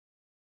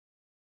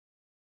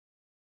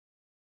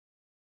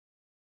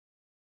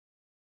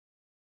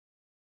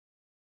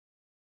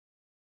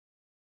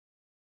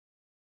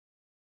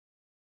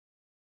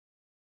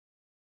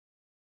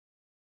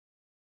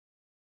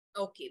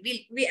 Okay,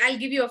 I'll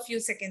give you a few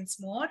seconds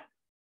more.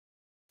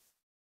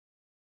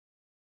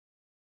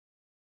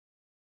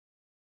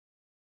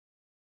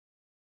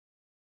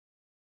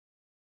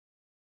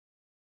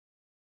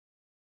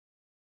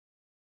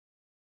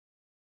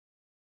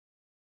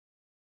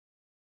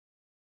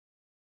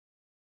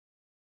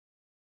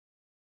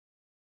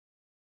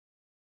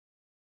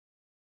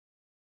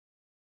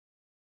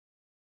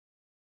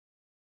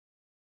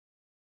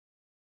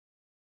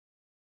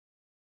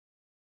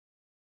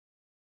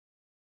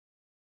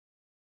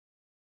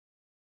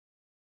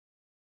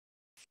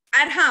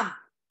 Arham,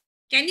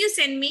 can you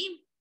send me?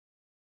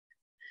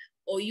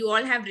 Oh, you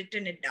all have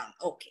written it down.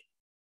 Okay.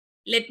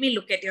 Let me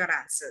look at your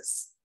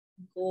answers.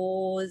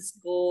 Goes,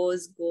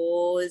 goes,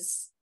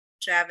 goes.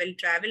 Travel,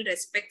 travel,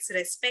 respects,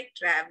 respect,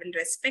 travel,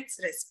 respects,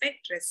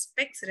 respect,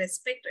 respects,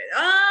 respect.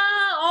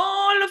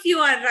 All of you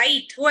are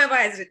right, whoever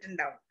has written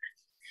down.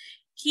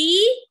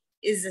 He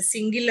is a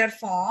singular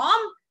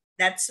form.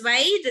 That's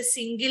why the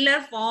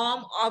singular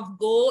form of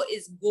go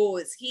is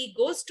goes. He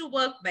goes to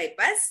work by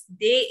bus.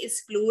 They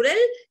is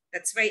plural.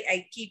 That's why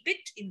I keep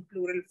it in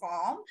plural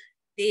form.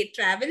 They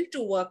travel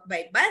to work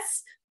by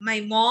bus.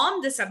 My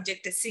mom, the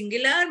subject is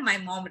singular. My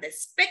mom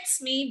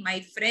respects me.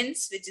 My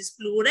friends, which is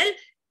plural,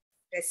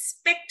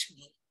 respect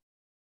me.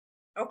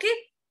 Okay.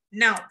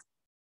 Now,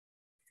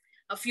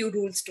 a few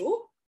rules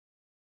to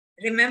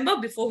remember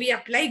before we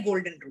apply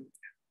golden rule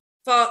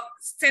for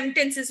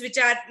sentences which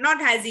are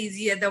not as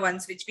easy as the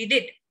ones which we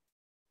did.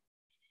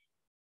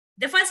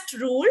 The first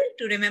rule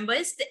to remember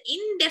is the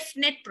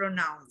indefinite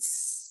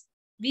pronouns.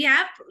 We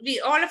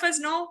all of us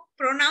know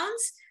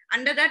pronouns.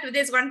 Under that,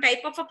 there's one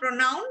type of a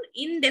pronoun,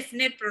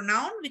 indefinite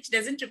pronoun, which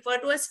doesn't refer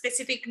to a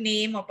specific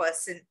name or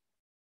person.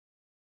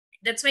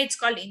 That's why it's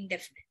called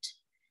indefinite.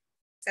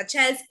 Such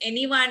as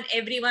anyone,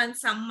 everyone,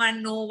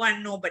 someone, no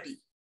one, nobody.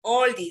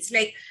 All these,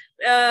 like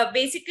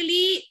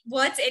basically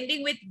words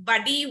ending with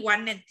buddy,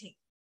 one, and thing.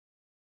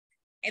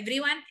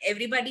 Everyone,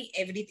 everybody,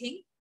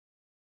 everything.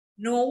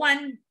 No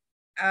one,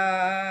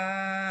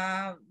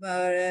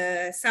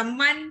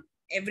 someone,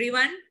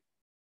 everyone.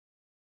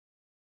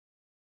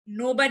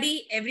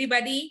 Nobody,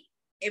 everybody,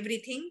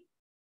 everything.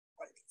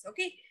 All these,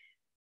 okay?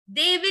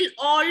 They will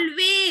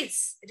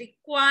always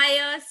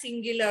require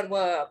singular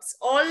verbs.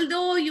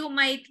 Although you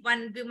might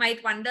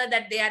wonder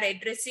that they are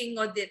addressing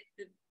or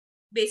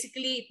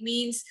basically it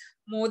means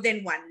more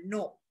than one.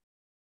 No.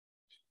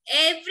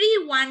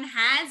 Everyone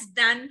has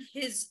done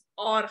his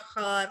or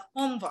her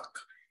homework.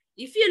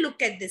 If you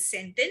look at this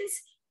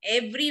sentence,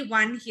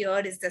 everyone here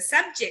is the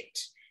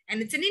subject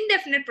and it's an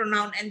indefinite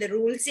pronoun, and the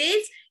rule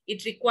says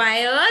it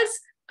requires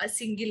a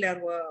singular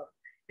verb.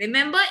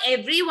 Remember,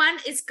 everyone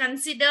is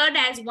considered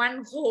as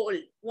one whole,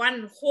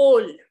 one.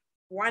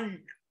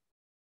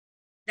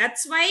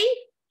 That's why,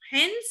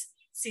 hence,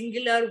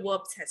 singular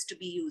verbs has to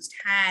be used.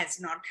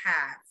 Has, not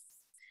have.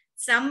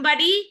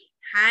 Somebody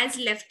has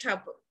left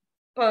her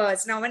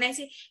purse. Now, when I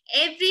say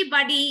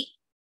everybody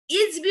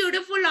is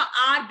beautiful or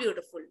are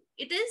beautiful,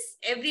 it is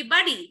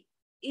everybody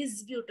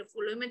is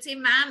beautiful. You might say,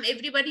 ma'am,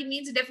 everybody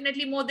means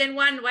definitely more than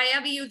one. Why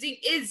are we using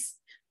is?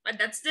 But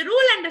that's the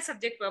rule under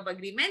subject-verb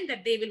agreement,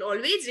 that they will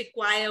always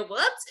require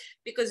verbs,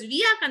 because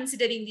we are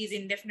considering these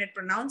indefinite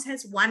pronouns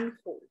as one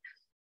whole.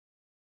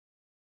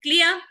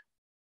 Clear?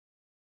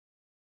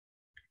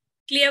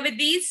 Clear with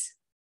these?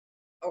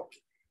 Okay.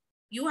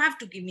 You have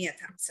to give me a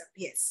thumbs up.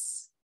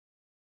 Yes.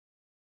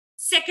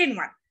 Second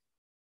one.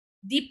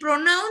 The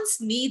pronouns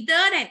neither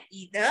and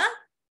either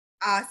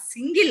are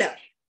singular.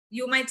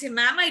 You might say,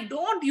 ma'am, I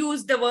don't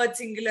use the word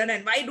singular,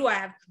 and why do I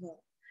have to know?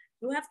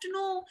 You have to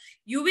know.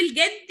 You will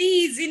get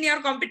these in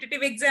your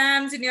competitive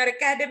exams, in your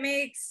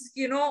academics.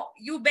 You know,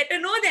 you better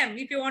know them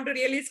if you want to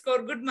really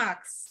score good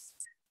marks.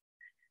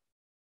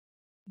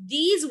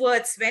 These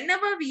words,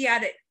 whenever we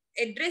are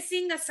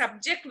addressing a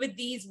subject with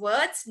these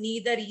words,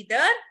 neither,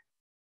 either,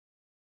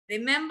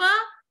 remember,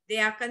 they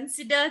are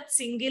considered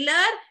singular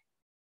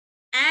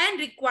and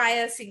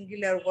require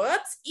singular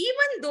verbs,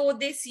 even though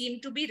they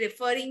seem to be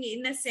referring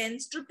in a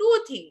sense to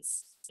two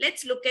things.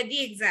 Let's look at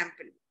the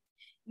example.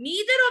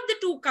 Neither of the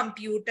two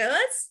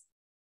computers.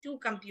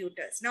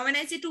 Now, when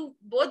I say two,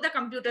 both the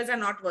computers are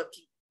not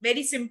working.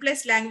 Very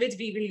simplest language,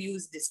 we will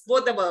use this.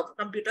 Both the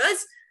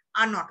computers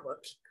are not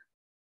working.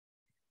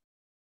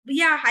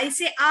 Yeah, I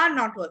say are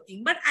not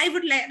working, but I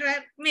would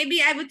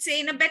maybe I would say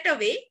in a better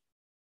way,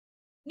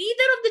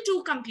 neither of the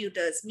two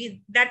computers,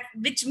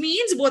 which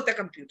means both the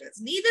computers,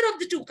 neither of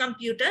the two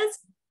computers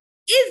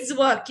is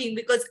working,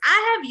 because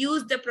I have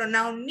used the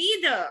pronoun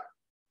neither.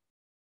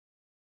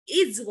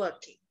 Is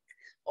working.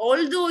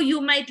 Although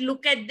you might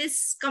look at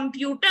this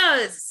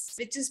computers,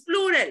 which is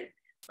plural,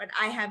 but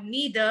I have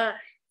neither,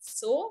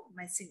 so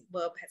my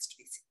verb has to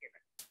be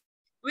singular.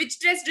 Which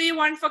dress do you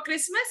want for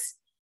Christmas?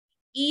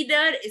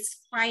 Either is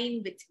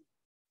fine with me.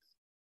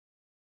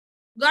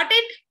 Got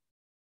it?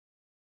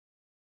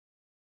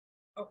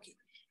 Okay.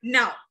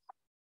 Now,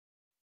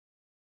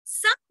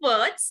 some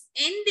words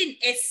end in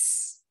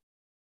S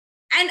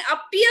and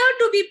appear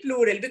to be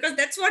plural, because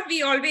that's what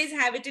we always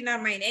have it in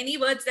our mind. Any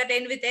words that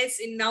end with S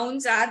in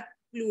nouns are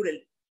plural.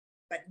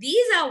 But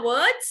these are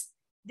words,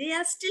 they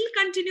are still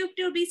continue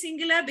to be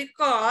singular,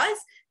 because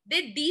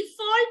the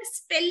default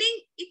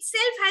spelling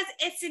itself has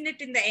S in it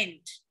in the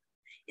end.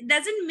 It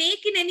doesn't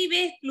make in any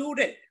way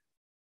plural.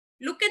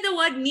 Look at the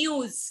word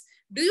news.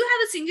 Do you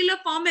have a singular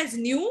form as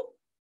new?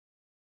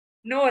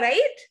 No,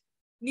 right?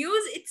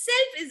 News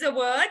itself is a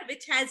word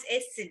which has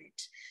S in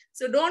it.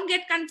 So don't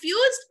get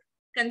confused.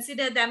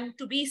 Consider them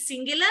to be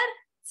singular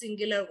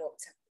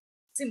verbs.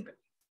 Simple.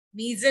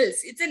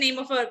 Measles, it's a name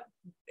of a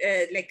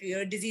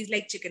disease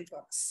like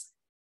chickenpox.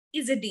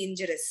 Is a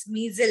dangerous.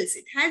 Measles,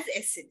 it has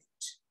S in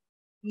it.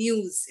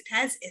 News, it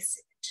has S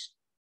in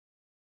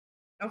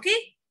it.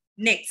 Okay?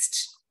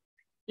 Next.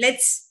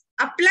 Let's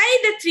apply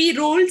the 3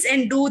 rules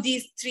and do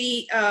these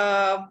 3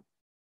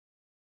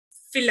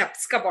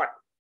 fill-ups. Come on.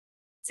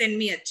 Send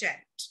me a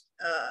chat.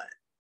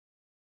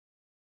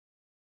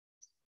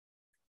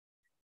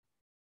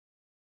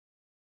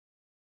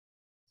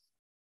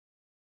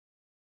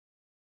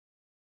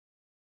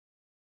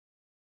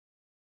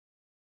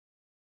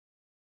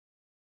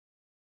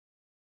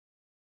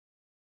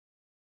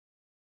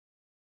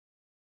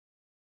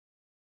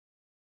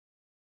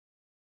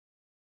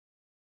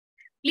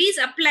 Please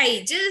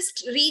apply.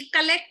 Just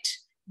recollect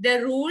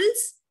the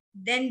rules,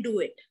 then do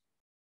it.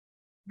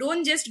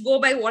 Don't just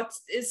go by what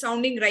is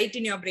sounding right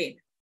in your brain.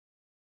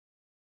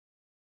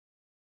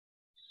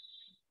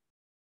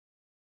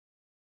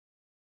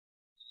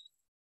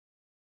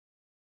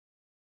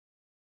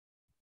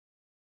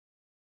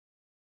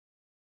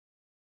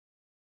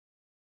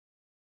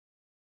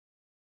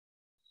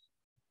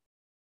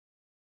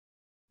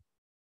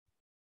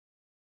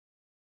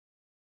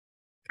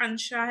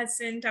 Kansha has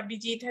sent,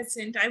 Abhijit has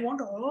sent. I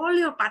want all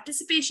your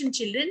participation,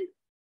 children.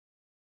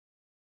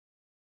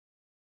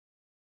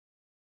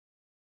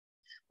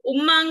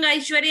 Umang,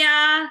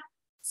 Aishwarya,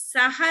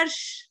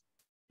 Saharsh,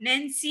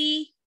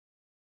 Nancy,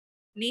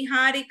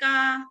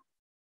 Niharika.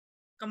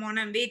 Come on,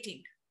 I'm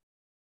waiting.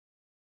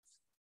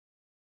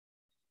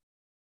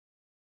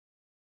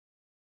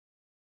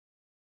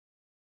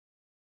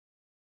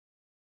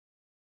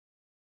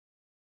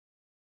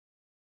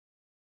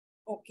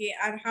 Okay,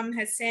 Arham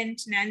has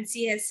sent,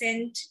 Nancy has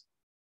sent.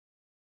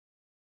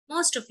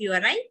 Most of you are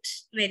right.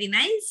 Very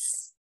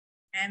nice.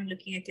 I'm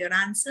looking at your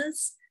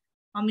answers.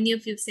 How many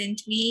of you have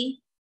sent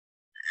me?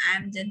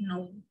 I'm just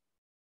no.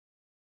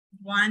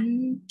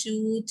 1,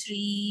 2,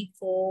 3,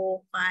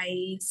 4,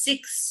 5,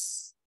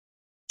 6.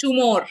 2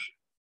 more.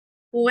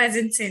 Who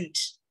hasn't sent?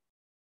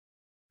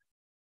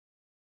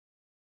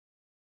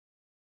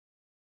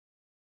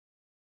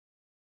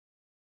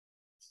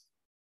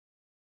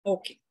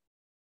 Okay.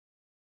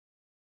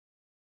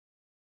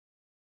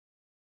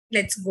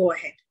 let's go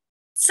ahead.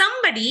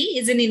 Somebody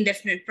is an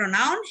indefinite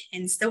pronoun,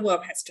 hence the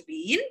verb has to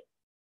be in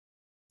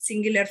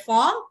singular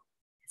form.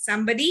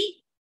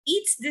 Somebody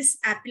eats this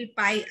apple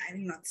pie. I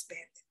will not spare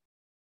them.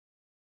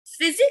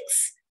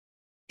 Physics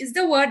is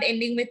the word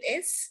ending with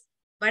S,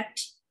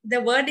 but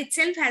the word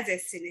itself has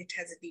S in it,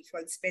 has a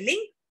default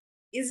spelling,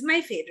 is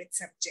my favorite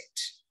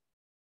subject.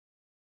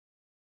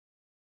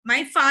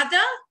 My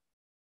father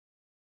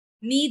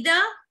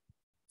neither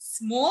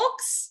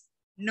smokes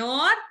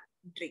nor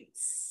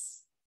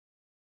drinks.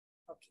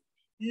 Okay.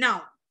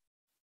 Now,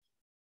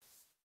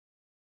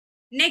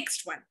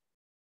 next one.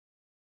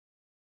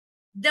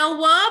 The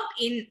verb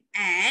in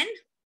an,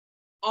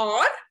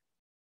 or,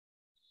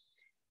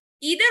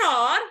 either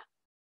or,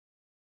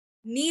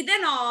 neither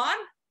nor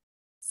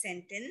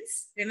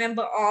sentence.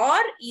 Remember, or,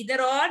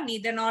 either or,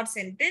 neither nor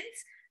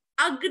sentence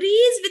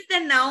agrees with the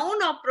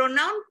noun or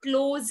pronoun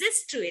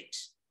closest to it.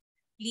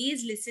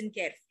 Please listen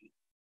carefully.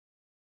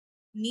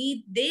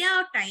 There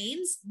are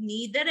times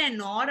neither and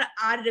nor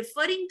are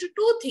referring to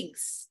two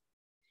things.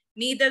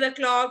 Neither the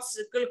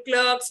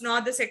clerks nor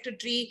the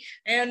secretary,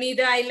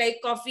 neither I like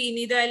coffee,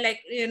 neither I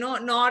like,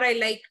 nor I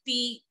like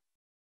tea.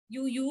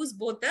 You use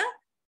both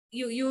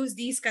you use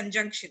these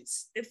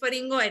conjunctions,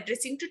 referring or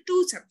addressing to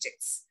two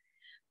subjects.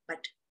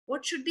 But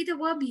what should be the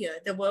verb here?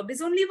 The verb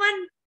is only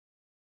one.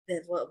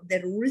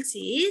 The rule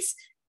says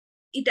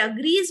it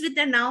agrees with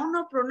the noun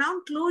or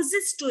pronoun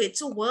closest to it.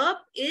 So verb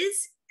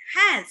is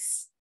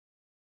has.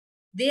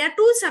 There are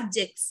two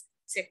subjects,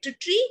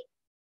 secretary,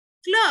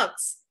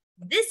 clerks.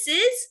 This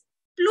is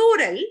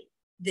plural.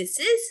 This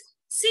is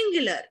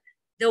singular.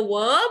 The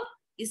verb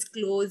is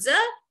closer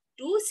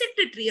to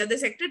secretary, or the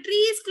secretary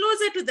is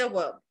closer to the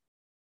verb.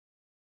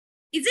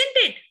 Isn't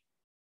it?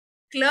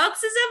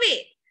 Clerks is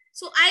away.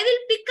 So I will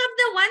pick up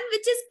the one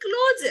which is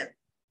closer.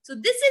 So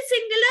this is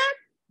singular.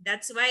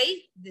 That's why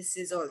this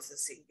is also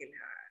singular.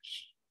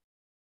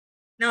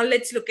 Now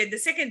let's look at the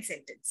second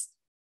sentence.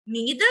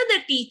 Neither the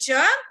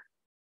teacher,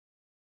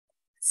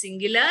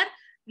 singular,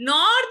 nor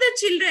the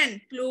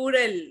children,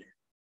 plural,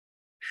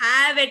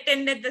 have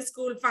attended the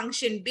school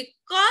function,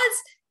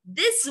 because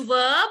this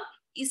verb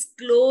is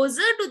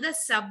closer to the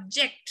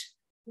subject,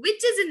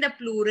 which is in the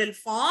plural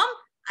form.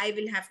 I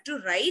will have to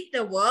write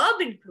the verb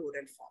in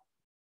plural form.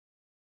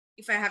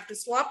 If I have to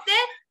swap there,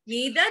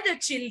 neither the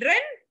children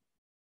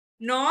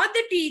nor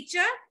the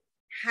teacher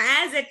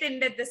has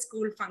attended the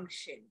school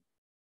function.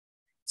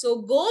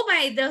 So go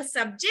by the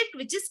subject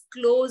which is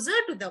closer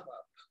to the verb.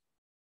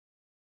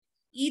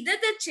 Either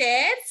the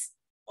chairs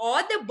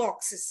or the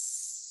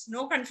boxes,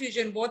 no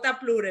confusion, both are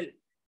plural,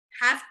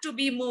 have to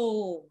be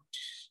moved.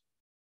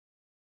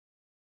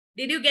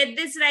 Did you get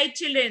this right,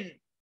 children?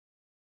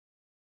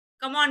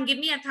 Come on, give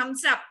me a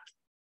thumbs up.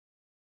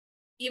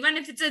 Even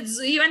if it's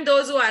even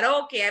those who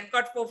are okay, I've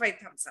got 4 or 5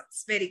 thumbs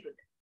ups. Very good.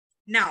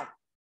 Now,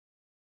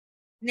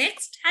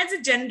 next, as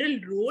a general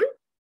rule,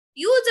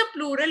 use a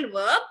plural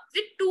verb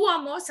with 2 or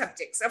more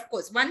subjects. Of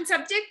course, one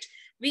subject,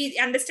 we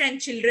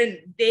understand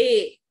children,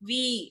 they,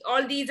 we,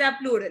 all these are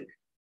plural.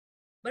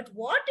 But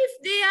what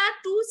if they are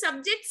 2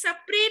 subjects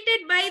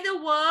separated by the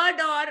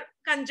word or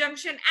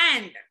conjunction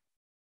and?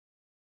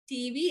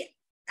 TV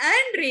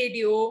and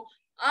radio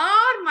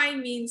are my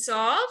means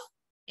of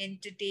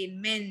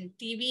entertainment.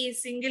 TV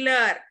is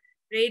singular.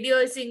 Radio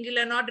is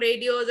singular, not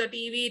radios or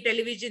TV,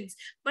 televisions.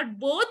 But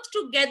both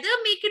together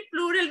make it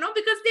plural, no?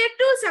 Because they are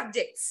 2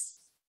 subjects.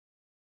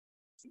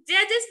 They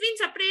are just being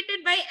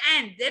separated by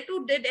and.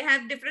 They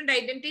have different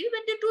identities,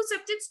 but they're 2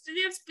 subjects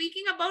we are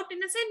speaking about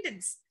in a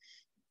sentence.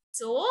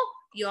 So,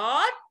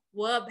 your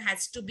verb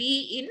has to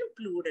be in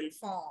plural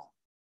form.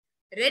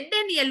 Red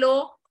and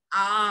yellow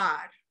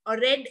are, or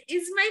red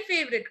is my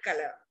favorite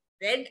color.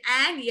 Red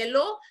and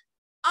yellow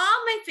are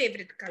my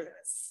favorite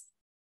colors.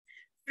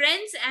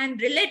 Friends and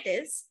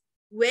relatives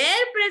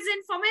were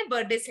present for my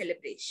birthday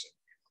celebration.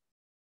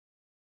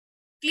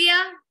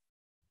 Clear?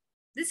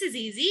 This is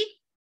easy.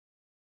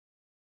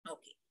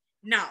 Okay.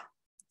 Now,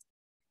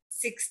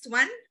 6th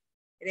one,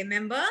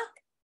 remember,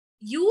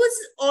 use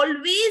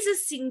always a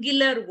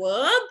singular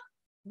verb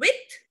with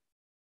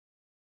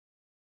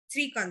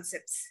 3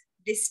 concepts.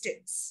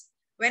 Distance.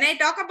 When I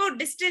talk about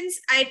distance,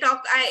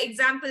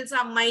 examples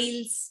are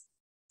miles,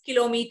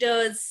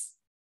 kilometers,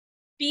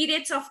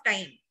 periods of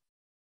time.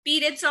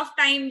 Periods of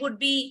time would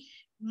be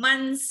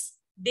months,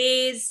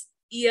 days,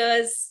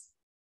 years,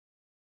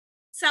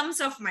 sums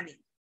of money.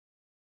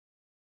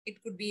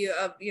 It could be,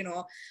 a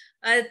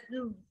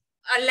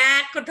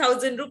lakh,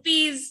 1,000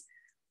 rupees,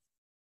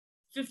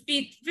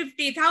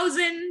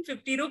 50,000,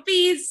 50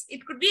 rupees.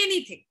 It could be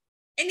anything,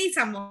 any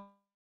sum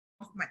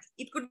of money.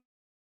 It could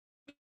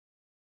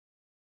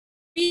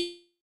be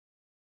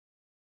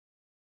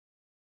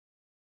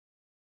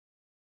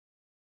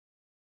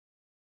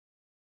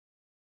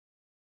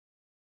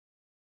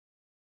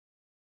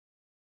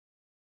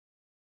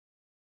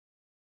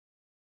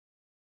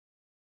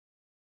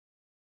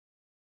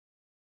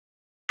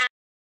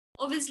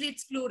obviously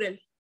it's plural,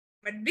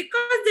 but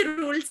because the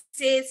rule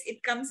says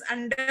it comes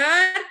under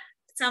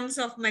sums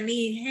of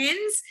money,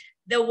 hence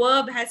the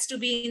verb has to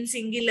be in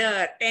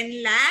singular.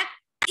 10 lakh,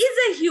 is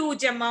a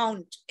huge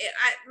amount.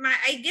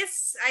 I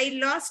guess I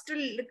lost,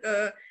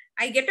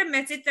 I get a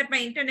message that my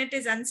internet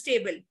is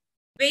unstable.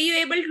 Were you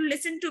able to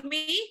listen to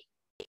me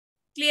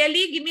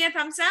clearly? Give me a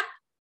thumbs up.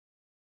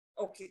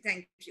 Okay,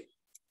 thank you.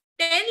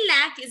 10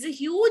 lakh is a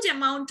huge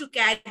amount to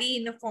carry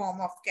in the form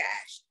of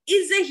cash.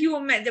 Is a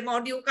huge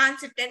amount. You can't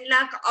say 10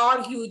 lakh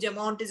or huge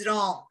amount is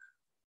wrong.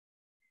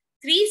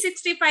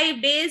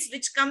 365 days,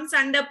 which comes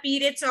under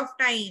periods of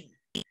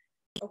time.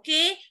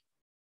 Okay.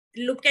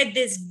 Look at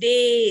this,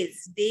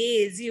 days,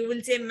 days. You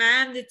will say,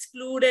 ma'am, it's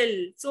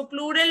plural. So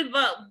plural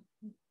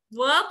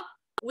verb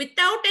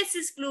without S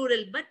is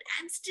plural, but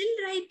I'm still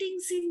writing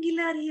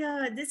singular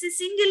here. This is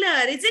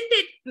singular, isn't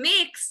it?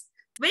 Makes.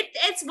 With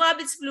S verb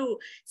is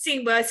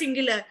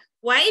singular.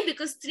 Why?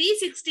 Because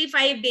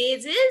 365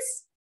 days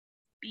is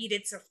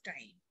periods of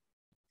time.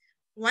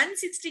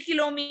 160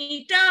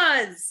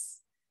 kilometers.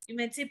 You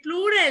might say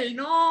plural.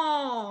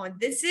 No,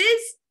 this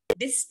is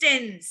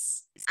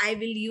distance. I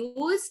will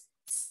use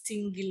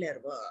singular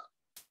verb.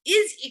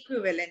 Is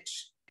equivalent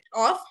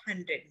of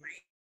 100 miles.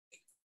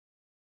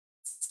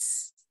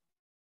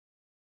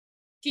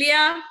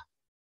 Clear?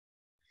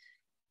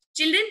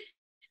 Children,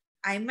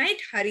 I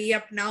might hurry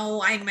up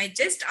now. I might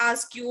just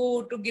ask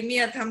you to give me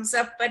a thumbs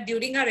up, but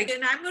during our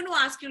again, I'm going to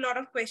ask you a lot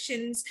of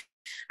questions.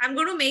 I'm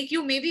going to make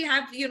you maybe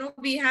have,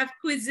 we have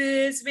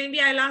quizzes. Maybe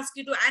I'll ask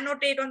you to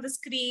annotate on the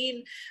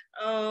screen,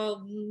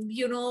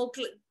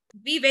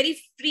 be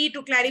very free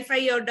to clarify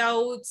your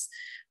doubts.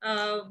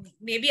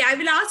 Maybe I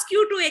will ask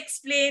you to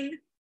explain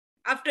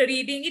after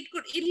reading.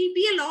 It'll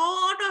be a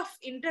lot of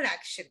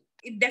interaction.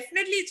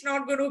 It's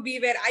not going to be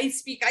where I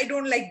speak. I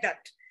don't like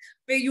that,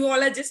 where you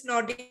all are just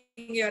nodding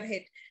your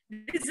head.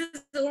 This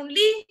is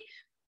only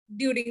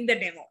during the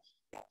demo.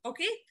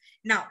 Okay.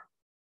 Now,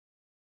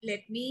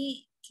 let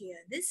me clear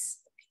this.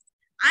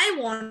 I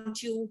want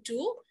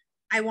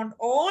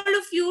all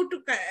of you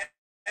to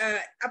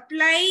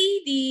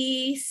apply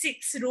the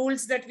 6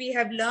 rules that we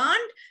have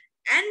learned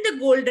and the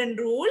golden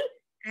rule,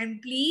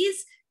 and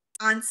please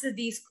answer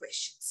these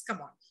questions. Come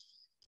on.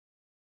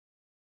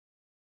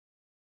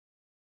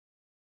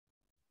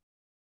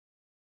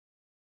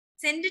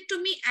 Send it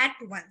to me at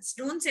once.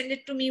 Don't send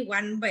it to me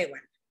one by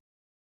one.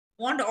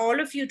 I want all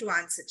of you to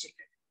answer, children.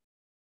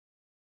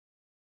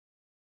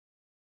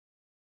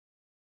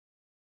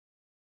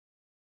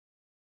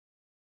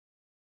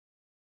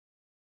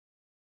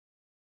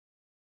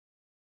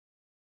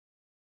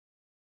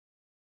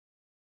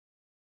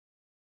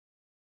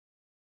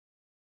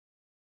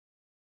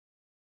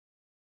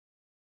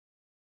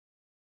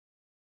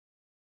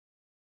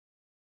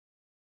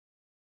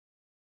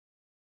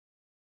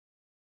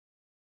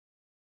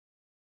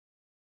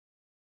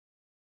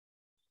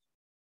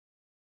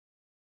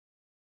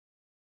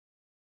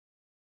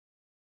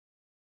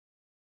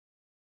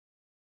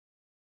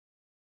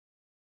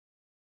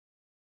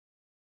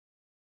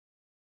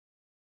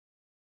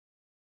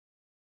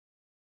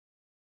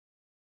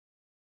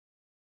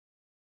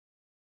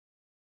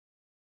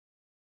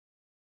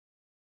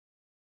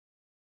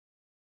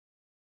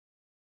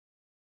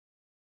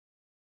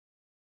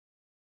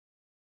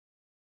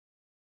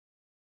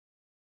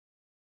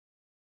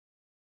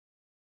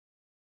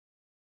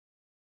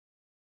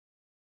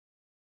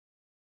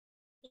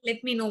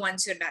 Let me know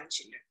once you're done,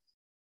 children.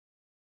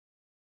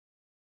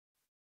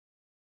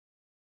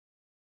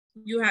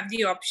 You have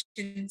the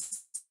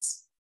options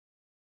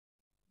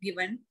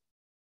given.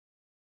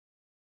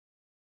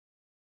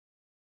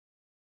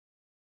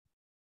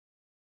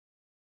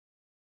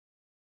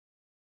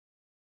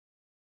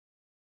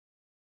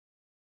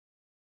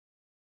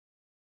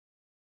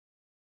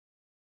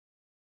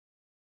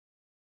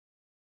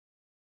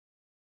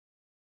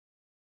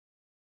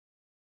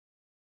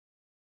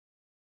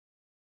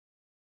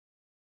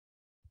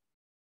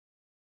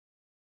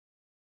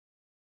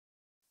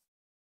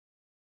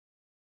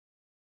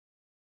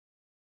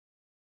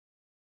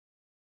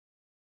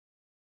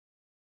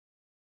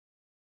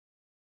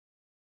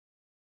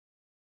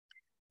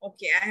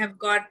 Okay, I have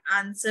got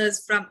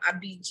answers from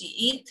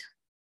Abhijit.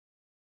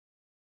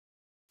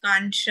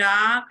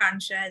 Kansha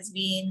has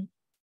been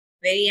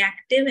very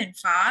active and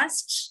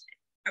fast.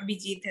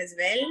 Abhijit as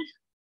well.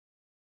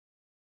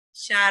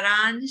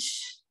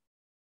 Sharansh,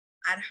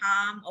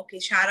 Arham. Okay,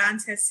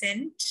 Sharansh has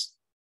sent.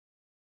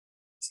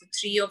 So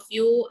 3 of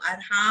you.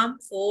 Arham,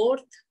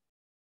 4th.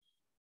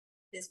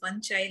 There's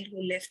one child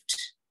who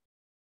left.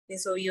 Okay,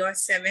 so you are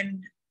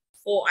 7.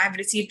 4. I've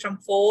received from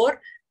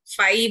 4.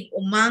 5,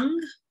 Umang.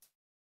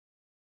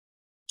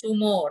 2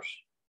 more.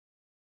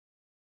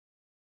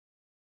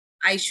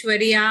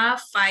 Aishwarya,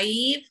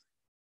 5.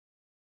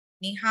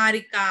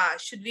 Niharika,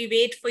 should we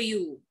wait for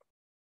you?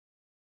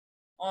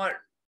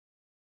 Or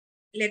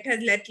let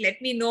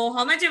me know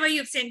how much ever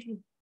you've sent,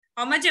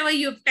 how much ever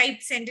you've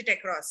typed, send it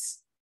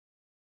across.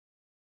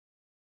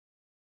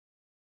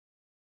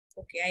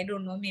 Okay, I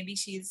don't know. Maybe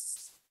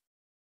she's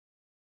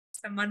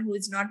someone who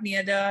is not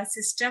near the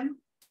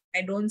system.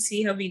 I don't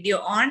see her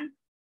video on.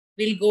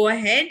 We'll go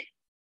ahead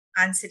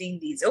answering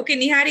these. Okay,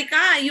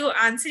 Niharika, are you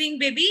answering,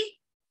 baby?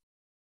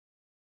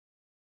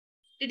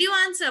 Did you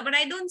answer? But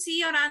I don't see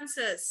your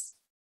answers.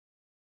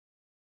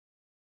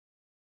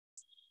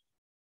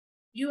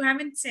 You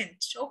haven't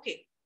sent.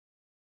 Okay.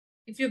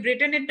 If you've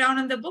written it down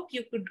on the book,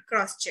 you could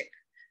cross-check.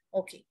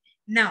 Okay.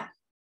 Now,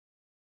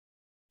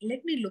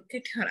 let me look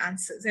at your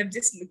answers. I'm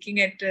just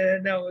looking at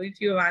now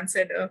if you have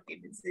answered. Okay,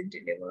 this is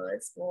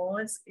delivers,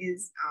 was,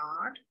 is,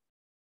 are.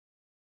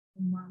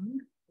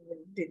 Among,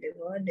 will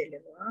deliver,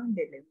 deliver,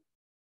 deliver.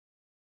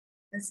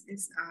 This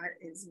is, are,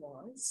 is,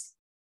 was.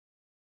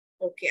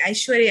 Okay,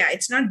 Aishwarya,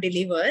 it's not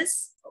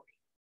delivers.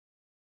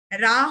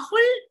 Okay.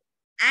 Rahul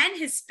and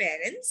his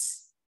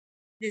parents.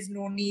 There's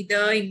no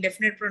neither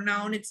indefinite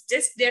pronoun. It's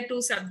just their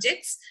two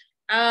subjects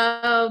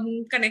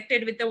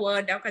connected with the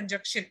word or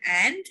conjunction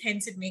and,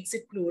 hence it makes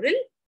it plural.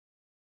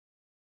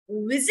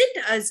 Visit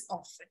us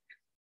often.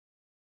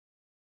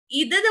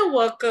 Either the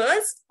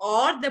workers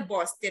or the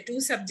boss. They're two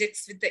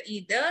subjects with the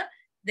either.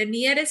 The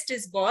nearest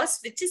is boss,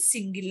 which is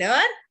singular.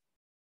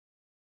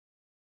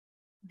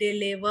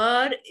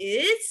 Deliver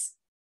is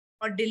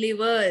or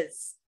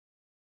delivers.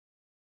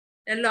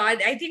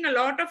 I think a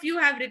lot of you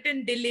have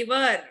written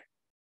deliver.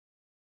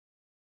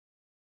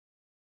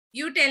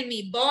 You tell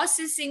me, boss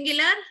is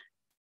singular.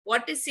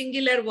 What is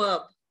singular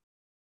verb?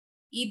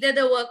 Either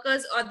the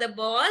workers or the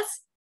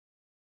boss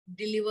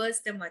delivers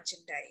the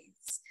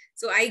merchandise.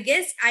 So I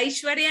guess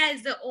Aishwarya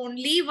is the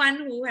only one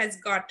who has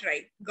got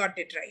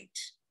it right.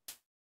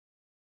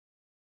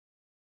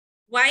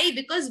 Why?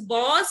 Because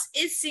boss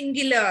is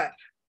singular.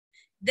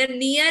 The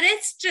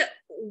nearest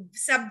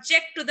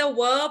subject to the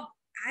verb,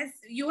 as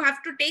you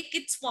have to take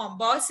its form.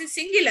 Boss is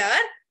singular.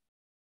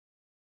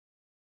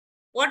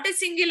 What is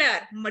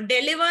singular?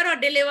 Deliver or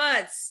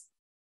delivers?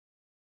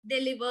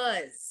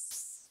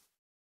 Delivers.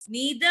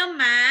 Neither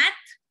Matt,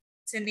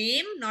 it's a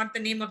name, not the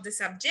name of the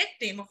subject,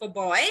 name of a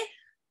boy,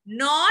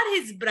 nor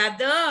his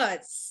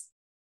brothers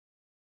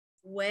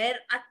were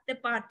at the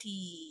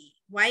party.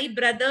 Why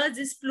brothers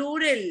is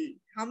plural?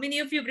 How many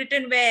of you have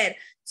written where?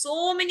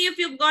 So many of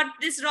you got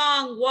this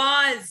wrong.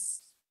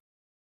 Was.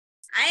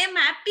 I am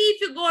happy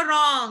if you go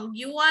wrong.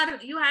 You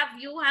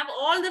have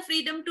all the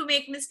freedom to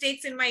make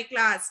mistakes in my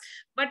class.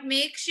 But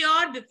make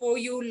sure before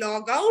you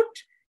log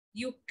out,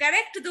 you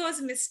correct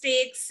those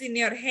mistakes in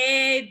your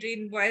head,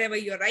 in whatever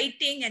you're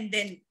writing, and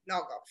then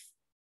log off.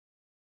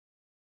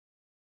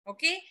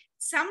 Okay?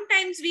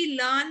 Sometimes we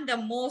learn the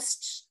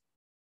most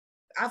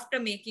after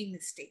making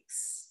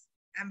mistakes.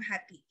 I'm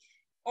happy.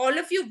 All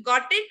of you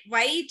got it.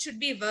 Why it should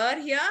be were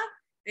here?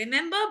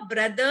 Remember,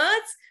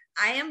 brothers,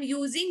 I am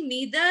using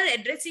neither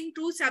addressing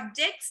two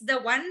subjects, the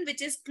one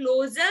which is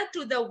closer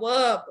to the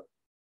verb.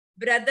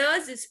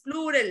 Brothers is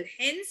plural.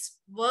 Hence,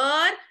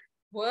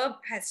 verb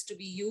has to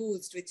be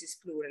used, which is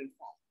plural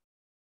form.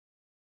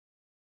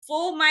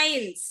 4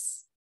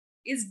 miles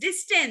is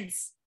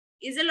distance,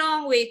 is a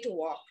long way to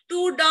walk.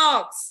 2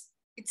 dogs,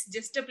 it's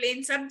just a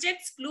plain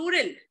subject,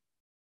 plural.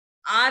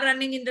 Are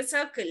running in the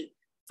circle.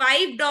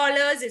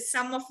 $5 is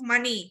sum of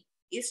money,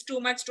 is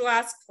too much to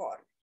ask for.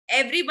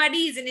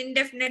 Everybody is an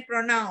indefinite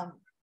pronoun.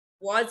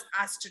 Was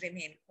asked to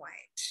remain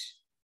quiet.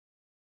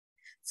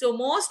 So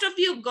most of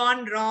you have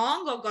gone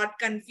wrong or got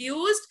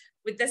confused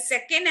with the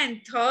second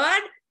and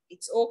third.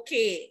 It's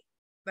okay.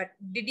 But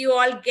did you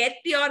all get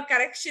your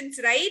corrections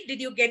right?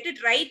 Did you get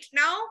it right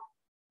now?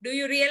 Do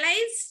you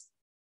realize?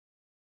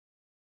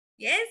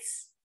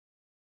 Yes?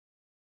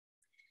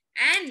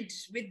 And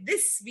with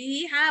this,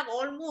 we have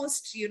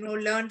almost,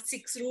 learned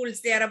 6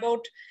 rules. They are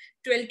about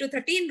 12 to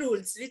 13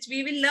 rules, which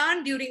we will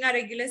learn during our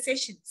regular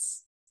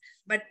sessions.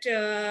 But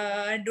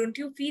don't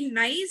you feel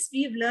nice?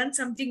 We've learned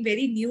something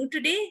very new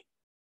today.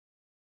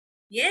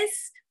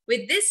 Yes,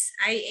 with this,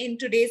 I end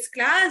today's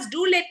class.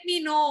 Do let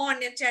me know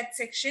on your chat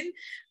section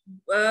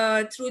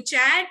through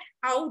chat.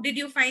 How did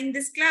you find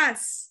this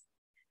class?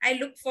 I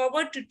look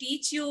forward to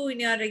teach you in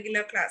your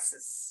regular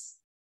classes.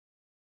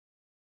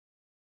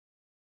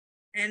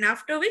 And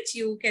after which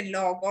you can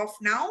log off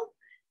now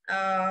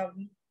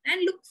and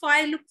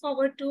I look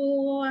forward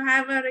to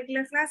have our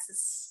regular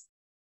classes.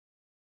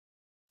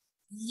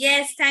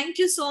 Yes, thank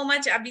you so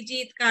much,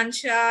 Abhijit,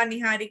 Kansha,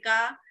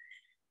 Niharika.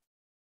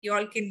 You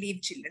all can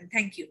leave, children.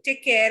 Thank you.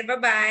 Take care.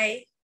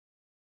 Bye-bye.